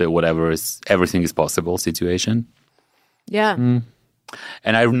unknown, that everything is possible situation. Yeah. And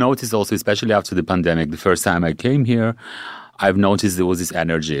I've noticed also, especially after the pandemic, the first time I came here, I've noticed there was this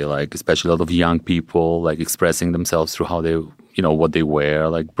energy, especially a lot of young people, expressing themselves through how they, what they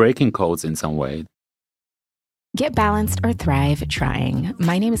wear, breaking codes in some way. Get balanced or thrive trying.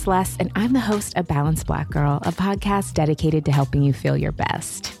 My name is Les, and I'm the host of Balanced Black Girl, a podcast dedicated to helping you feel your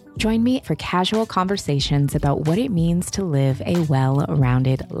best. Join me for casual conversations about what it means to live a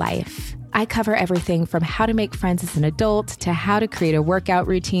well-rounded life. I cover everything from how to make friends as an adult to how to create a workout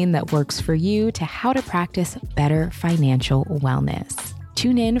routine that works for you to how to practice better financial wellness.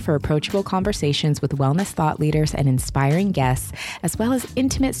 Tune in for approachable conversations with wellness thought leaders and inspiring guests, as well as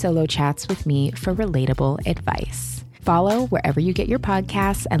intimate solo chats with me for relatable advice. Follow wherever you get your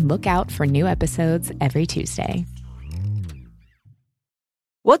podcasts and look out for new episodes every Tuesday.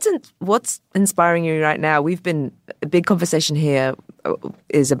 What's inspiring you right now? A big conversation here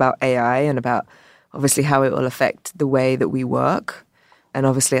is about AI and about obviously how it will affect the way that we work. And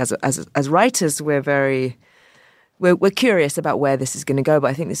obviously as writers, we're curious about where this is going to go, but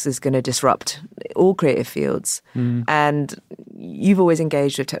I think this is going to disrupt all creative fields. And you've always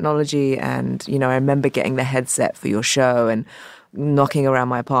engaged with technology and, I remember getting the headset for your show and knocking around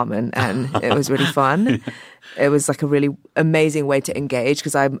my apartment, and it was really fun. It was like a really amazing way to engage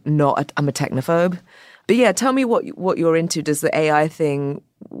because I'm a technophobe. But yeah, tell me what you're into. Does the AI thing,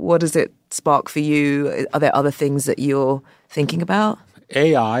 what does it spark for you? Are there other things that you're thinking about?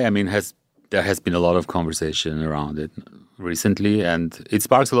 AI, I mean, there has been a lot of conversation around it recently, and it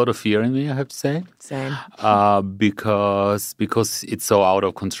sparks a lot of fear in me, I have to say. Same. Because it's so out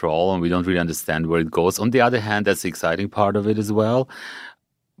of control and we don't really understand where it goes. On the other hand, that's the exciting part of it as well.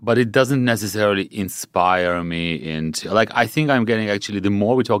 But it doesn't necessarily inspire me into, like, I think I'm getting, actually, the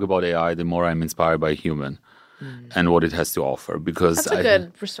more we talk about AI, the more I'm inspired by human and what it has to offer. Because that's a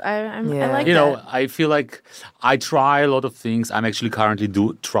good, I like you that. know, I feel like I try a lot of things. I'm actually currently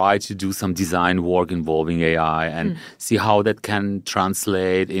try to do some design work involving AI and see how that can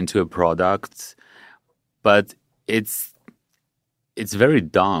translate into a product. But it's very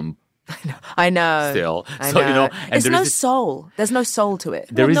dumb. I know. Still. I So, know. you know, and there's no soul. There's no soul to it.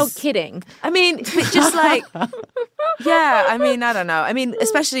 No kidding. I mean, it's just like, yeah, I mean, I don't know. I mean,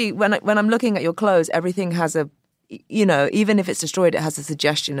 especially when I'm looking at your clothes, everything has a, you know, even if it's destroyed, it has a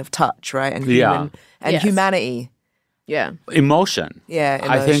suggestion of touch, right? And humanity. Yeah. Emotion. Yeah,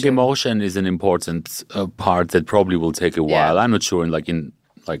 I think emotion is an important part that probably will take a while. I'm not sure in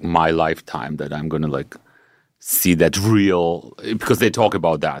my lifetime that I'm going to see that real, because they talk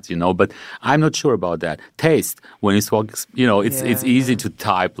about that, you know, but I'm not sure about that. Taste, when you talk, you know, it's easy to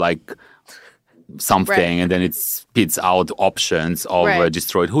type like something and then it spits out options of a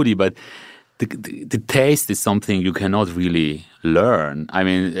destroyed hoodie, but the taste is something you cannot really learn. I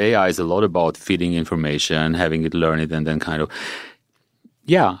mean, AI is a lot about feeding information, having it learn it, and then kind of,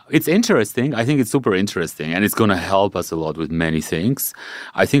 yeah, it's interesting. I think it's super interesting, and it's going to help us a lot with many things.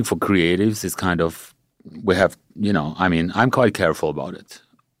 I think for creatives, it's kind of, we have, you know, I mean, I'm quite careful about it.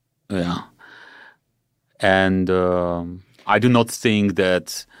 Yeah. And I do not think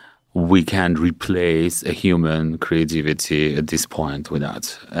that we can replace a human creativity at this point with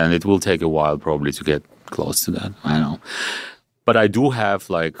that. And it will take a while probably to get close to that. I know. But I do have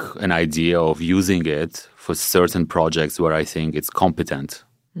an idea of using it for certain projects where I think it's competent.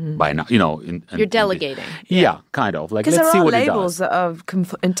 By now, you know, you're delegating. Yeah, kind of. Because there are labels that are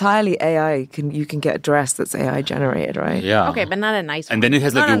entirely AI. You can get a dress that's AI generated, right? Yeah. Okay, but not a nice one. And then it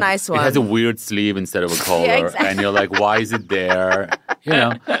has a nice one. It has a weird sleeve instead of a collar, exactly. and you're like, why is it there? You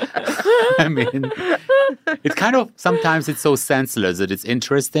know, I mean, it's kind of, sometimes it's so senseless that it's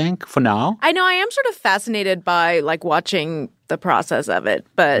interesting for now. I know. I am sort of fascinated by watching the process of it,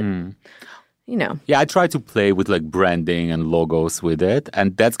 but. You know. Yeah, I try to play with branding and logos with it.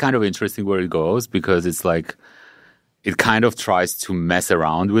 And that's kind of interesting where it goes, because it's it kind of tries to mess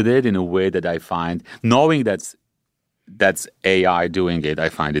around with it in a way that I find, knowing that's AI doing it, I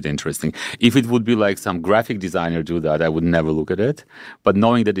find it interesting. If it would be some graphic designer do that, I would never look at it. But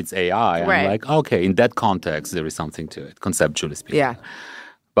knowing that it's AI, I'm like, okay, in that context, there is something to it, conceptually speaking. Yeah.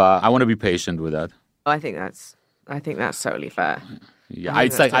 But I want to be patient with that. I think that's totally fair. Yeah,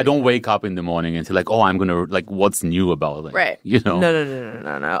 it's I don't wake up in the morning and say I'm going to what's new about it. Right. You know?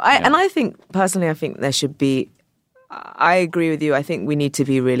 No. And I think, personally, there should be, I agree with you. I think we need to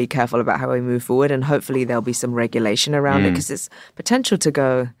be really careful about how we move forward, and hopefully there'll be some regulation around it, because it's potential to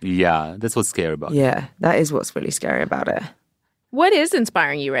go. Yeah, that's what's scary about it. Yeah, that is what's really scary about it. What is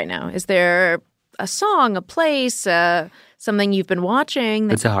inspiring you right now? Is there a song, a place, something you've been watching?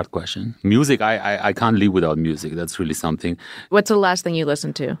 That's a hard question. Music, I can't live without music. That's really something. What's the last thing you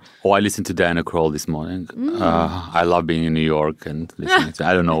listened to? Oh, I listened to Diana Krall this morning. I love being in New York and listening to,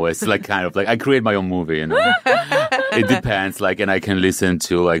 I don't know, it's kind of I create my own movie, you know. It depends, and I can listen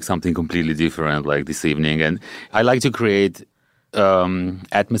to something completely different this evening. And I like to create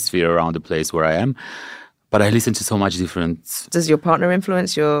atmosphere around the place where I am. But I listen to so much different. Does your partner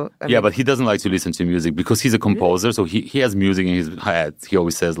influence your? Yeah, but he doesn't like to listen to music because he's a composer. So he has music in his head. He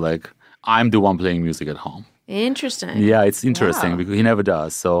always says I'm the one playing music at home. Interesting. Yeah, it's interesting because he never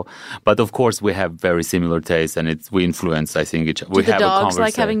does. So, but of course we have very similar tastes, and we influence. I think each. We Do the have dogs a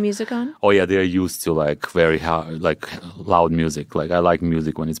like having music on? Oh yeah, they're used to very loud music. I like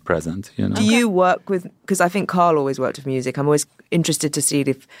music when it's present. You know. Do you work with? Because I think Carl always worked with music. I'm always interested to see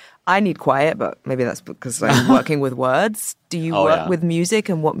if I need quiet, but maybe that's because I'm working with words. Do you work with music,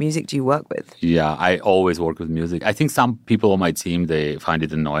 and what music do you work with? Yeah, I always work with music. I think some people on my team, they find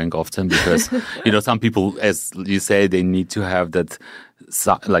it annoying often because, some people, as you say, they need to have that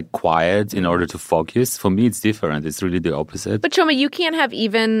quiet in order to focus. For me, it's different. It's really the opposite. But Choma, you can't have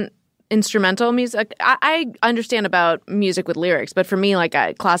even instrumental music. I understand about music with lyrics, but for me,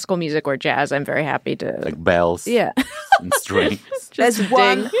 classical music or jazz, I'm very happy to bells, and strings. There's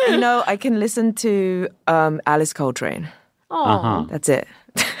one. I can listen to Alice Coltrane. Oh, That's it.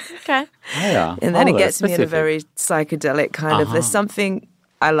 okay. Yeah. And then it that's gets me in a specific. very psychedelic kind of. There's something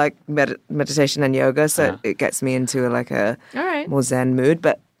I like meditation and yoga, so it gets me into like a All right. more Zen mood.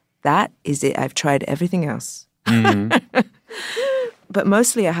 But that is it. I've tried everything else, but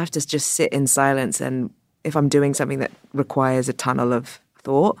mostly I have to just sit in silence. And if I'm doing something that requires a tunnel of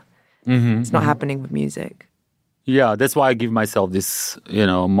thought, it's not happening with music. Yeah, that's why I give myself this,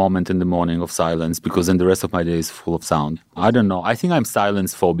 moment in the morning of silence, because then the rest of my day is full of sound. I don't know. I think I'm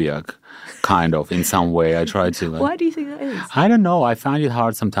silence phobic, kind of, in some way. I try to. Why do you think that is? I don't know. I find it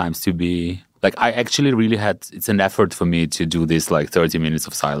hard sometimes to be like. I actually really it's an effort for me to do this 30 minutes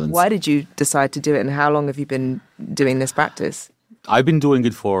of silence. Why did you decide to do it, and how long have you been doing this practice? I've been doing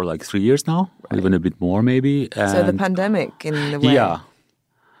it for 3 years now, even a bit more maybe. So the and- pandemic, in the way.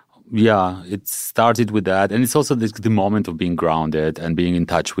 Yeah, it started with that. And it's also the moment of being grounded and being in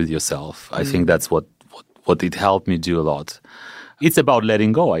touch with yourself. I think that's what it helped me do a lot. It's about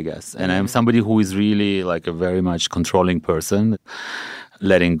letting go, I guess. And I'm somebody who is really a very much controlling person.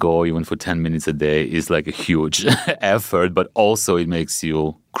 Letting go even for 10 minutes a day is a huge effort, but also it makes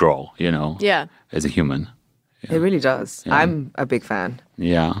you grow, Yeah. as a human. It really does. Yeah. I'm a big fan.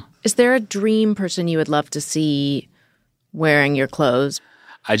 Yeah. Is there a dream person you would love to see wearing your clothes?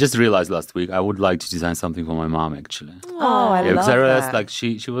 I just realized last week I would like to design something for my mom, actually. Oh, I Yeah, love because I realized that.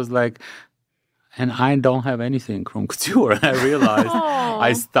 she was like, and I don't have anything from couture. And I realized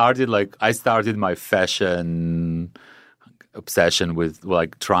I started my fashion obsession with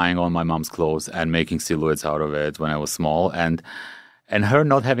trying on my mom's clothes and making silhouettes out of it when I was small. And her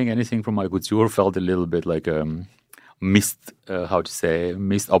not having anything from my couture felt a little bit like missed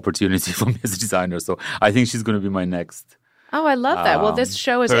opportunity for me as a designer. So I think she's going to be my next. Oh, I love that. Well, this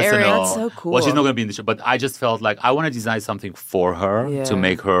show is personal- airing. That's so cool. Well, she's not going to be in the show, but I just felt like I want to design something for her Yeah. to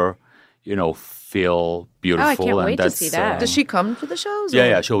make her, feel beautiful. can't and wait to that's, see that. Does she come to the shows? Yeah, or-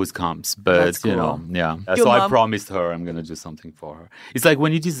 yeah, she always comes. But, That's cool. yeah. Your So I mom- promised her I'm going to do something for her. It's like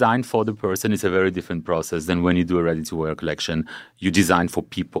when you design for the person, it's a very different process than when you do a ready-to-wear collection. You design for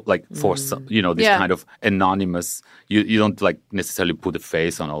people, for some, this Yeah. kind of anonymous, you don't necessarily put a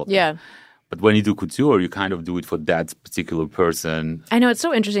face on all of Yeah. them. But when you do couture, you kind of do it for that particular person. I know it's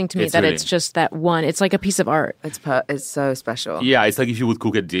so interesting to me It's that really- it's just that one. It's like a piece of art. It's so special. Yeah, it's like if you would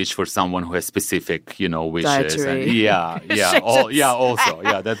cook a dish for someone who has specific, wishes. Dietary. And yeah. Also.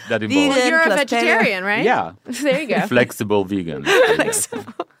 Yeah, that involves. Vegan. You're a plus vegetarian, right? Yeah. There you go. Flexible vegan.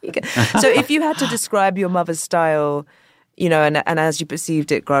 So if you had to describe your mother's style, and as you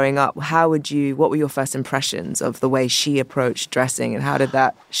perceived it growing up, what were your first impressions of the way she approached dressing, and how did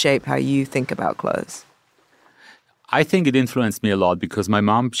that shape how you think about clothes? I think it influenced me a lot because my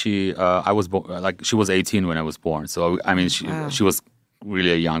mom, she was 18 when I was born. So, I mean, she was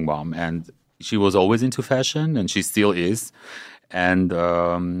really a young mom, and she was always into fashion, and she still is. And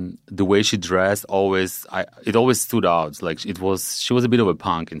the way she dressed it always stood out. She was a bit of a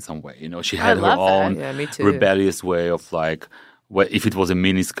punk in some way. She had her love that. own Yeah, me too. rebellious way of if it was a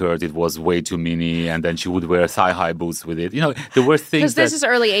mini skirt, it was way too mini, and then she would wear thigh-high boots with it. There were things Because this is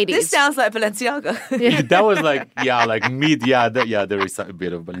early 80s. This sounds like Balenciaga. that was mid. There is a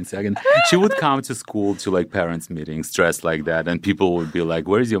bit of Balenciaga. And she would come to school to parents' meetings dressed like that, and people would be like,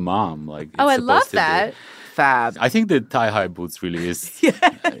 "Where's your mom?" Oh, I it's love supposed to be- that. Fab. I think the thigh-high boots really is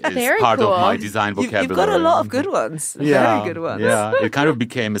Very part cool. of my design vocabulary. You've got a lot of good ones. Very good ones. Yeah, it kind of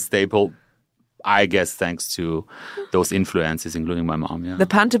became a staple, I guess, thanks to those influences, including my mom. Yeah, The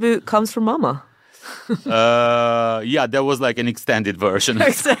panta boot comes from Mama. there was an extended version.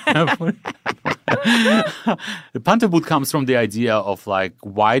 The panta boot comes from the idea of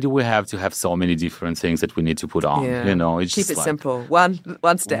why do we have to have so many different things that we need to put on? Yeah. It's Keep just it simple. One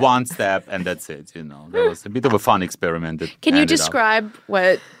step. One step, and that's it. That was a bit of a fun experiment. Can you ended up. describe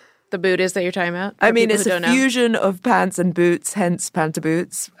what the boot is that you're talking about? I for mean, people it's who a don't know? fusion of pants and boots, hence panta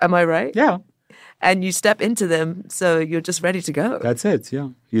boots. Am I right? Yeah, And you step into them, so you're just ready to go. that's it. Yeah,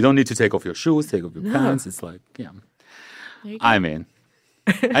 you don't need to take off your shoes, take off your pants. It's I mean,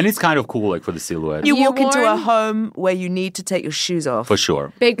 and it's kind of cool, for the silhouette. You You walk into a worn- home where you need to take your shoes off. For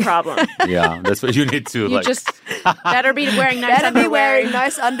sure. Big problem. Yeah, that's what you need to You just better be wearing nice Better be underwear. wearing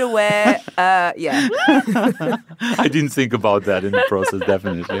nice underwear. Yeah. I didn't think about that in the process,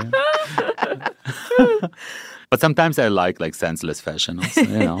 definitely. But sometimes I like senseless fashion also,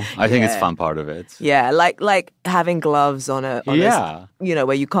 I think it's fun part of it. Yeah, like having gloves on Yeah.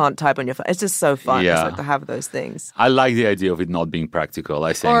 where you can't type on your phone. It's just so fun. Yeah. It's to have those things. I like the idea of it not being practical,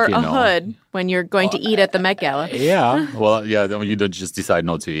 I think. Or a hood when you're going to eat at the Met Gala. Yeah. Well, yeah, you don't just decide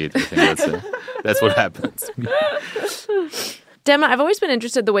not to eat. I think that's what happens. Demna, I've always been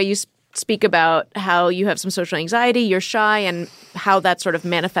interested the way you speak about how you have some social anxiety, you're shy, and how that sort of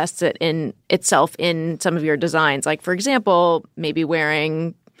manifests itself in some of your designs. Like, for example, maybe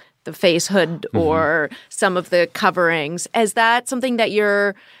wearing the face hood or some of the coverings. Is that something that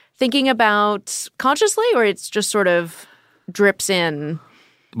you're thinking about consciously, or it's just sort of drips in?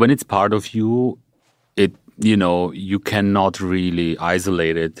 When it's part of you, you cannot really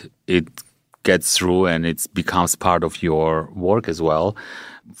isolate it. It gets through and it becomes part of your work as well.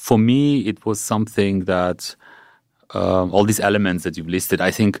 For me, it was something that all these elements that you've listed, I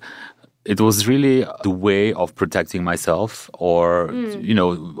think it was really the way of protecting myself or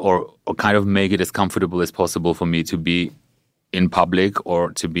kind of make it as comfortable as possible for me to be in public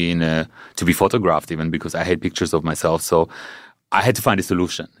or to be photographed even, because I hate pictures of myself. So I had to find a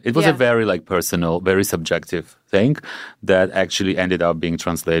solution. It was a very personal, very subjective thing that actually ended up being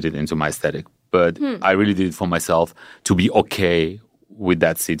translated into my aesthetic. But I really did it for myself to be okay with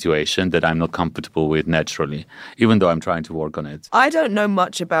that situation that I'm not comfortable with naturally, even though I'm trying to work on it. I don't know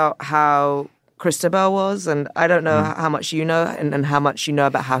much about how Cristobal was, and I don't know how much you know and how much you know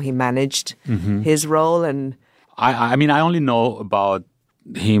about how he managed his role. And I mean, I only know about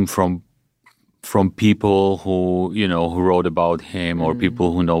him from people who wrote about him or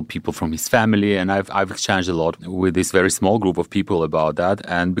people who know people from his family, and I've exchanged a lot with this very small group of people about that,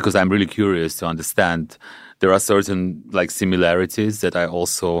 and because I'm really curious to understand. There are certain similarities that I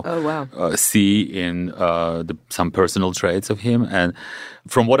also see in some personal traits of him. And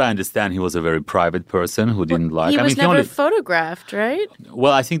from what I understand, he was a very private person who didn't like... He was never photographed, right?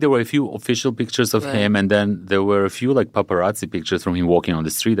 Well, I think there were a few official pictures of him, and then there were a few paparazzi pictures from him walking on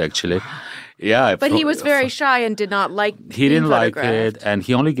the street, actually. Yeah. But he was very shy and did not like He didn't like it, and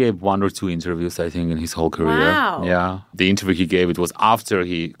he only gave 1 or 2 interviews, I think, in his whole career. Wow. Yeah. The interview he gave, it was after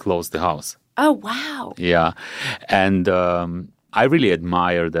he closed the house. Oh, wow. Yeah. And I really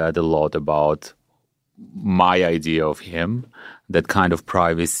admire that a lot about my idea of him, that kind of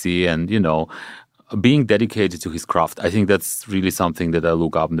privacy and, being dedicated to his craft. I think that's really something that I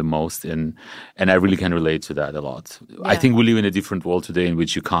look up the most and I really can relate to that a lot. Yeah. I think we live in a different world today in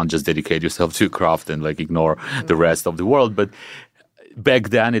which you can't just dedicate yourself to craft and ignore the rest of the world. But back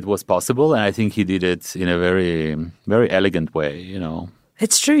then it was possible, and I think he did it in a very, very elegant way,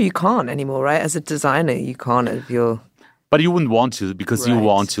 It's true, you can't anymore, right? As a designer, you can't if you're... But you wouldn't want to, because you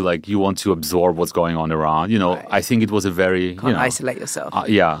want to absorb what's going on around. I think it was a very... Can't isolate yourself.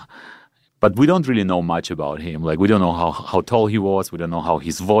 Yeah. But we don't really know much about him. We don't know how tall he was. We don't know how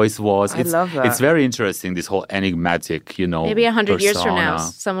his voice was. I love that. It's very interesting, this whole enigmatic, Maybe 100 years from now,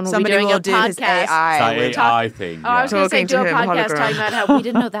 someone will be doing a podcast. AI thing. Oh, I was going to say, do a podcast talking about how we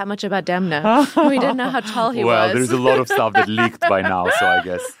didn't know that much about Demna. We didn't know how tall he was. Well, there's a lot of stuff that leaked by now, so I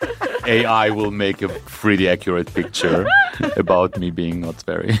guess AI will make a pretty accurate picture about me being not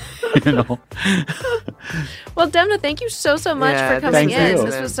very, Well, Demna, thank you so much for coming in.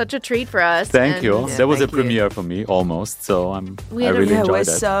 This was such a treat for us. Thank you. That was a premiere for me, almost. So I really enjoyed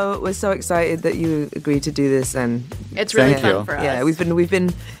it. We're so excited that you agreed to do this, and it's really fun for us. Yeah, we've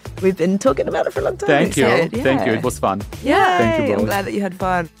been talking about it for a long time. Thank you. Thank you. It was fun. Yeah, thank you both. I'm glad that you had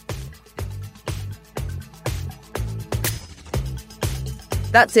fun.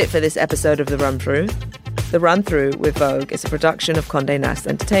 That's it for this episode of The Run Through. The Run Through with Vogue is a production of Condé Nast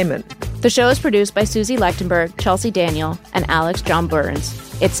Entertainment. The show is produced by Susie Lechtenberg, Chelsea Daniel, and Alex John Burns.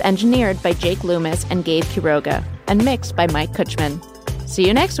 It's engineered by Jake Loomis and Gabe Quiroga, and mixed by Mike Kutchman. See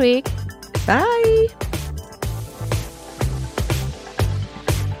you next week. Bye.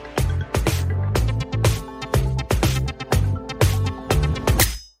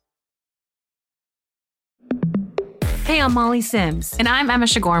 Hey, I'm Molly Sims. And I'm Emma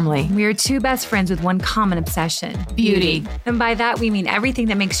Shagormley. We are 2 best friends with one common obsession. Beauty. And by that, we mean everything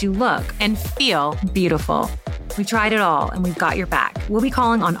that makes you look and feel beautiful. We tried it all, and we've got your back. We'll be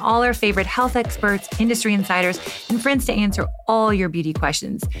calling on all our favorite health experts, industry insiders, and friends to answer all your beauty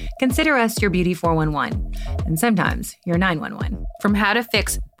questions. Consider us your beauty 411, and sometimes your 911. From how to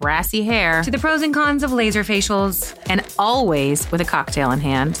fix brassy hair to the pros and cons of laser facials, and always with a cocktail in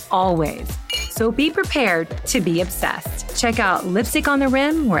hand. Always. So be prepared to be obsessed. Check out Lipstick on the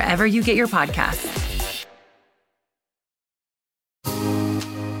Rim wherever you get your podcasts.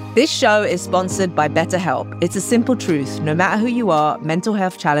 This show is sponsored by BetterHelp. It's a simple truth. No matter who you are, mental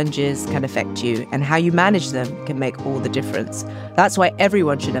health challenges can affect you, and how you manage them can make all the difference. That's why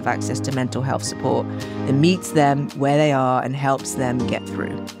everyone should have access to mental health support that meets them where they are and helps them get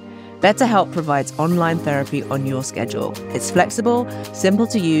through. BetterHelp provides online therapy on your schedule. It's flexible, simple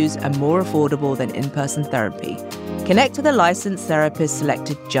to use, and more affordable than in-person therapy. Connect with a licensed therapist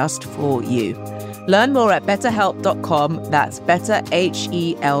selected just for you. Learn more at betterhelp.com. That's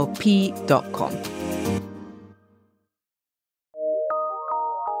betterhelp.com.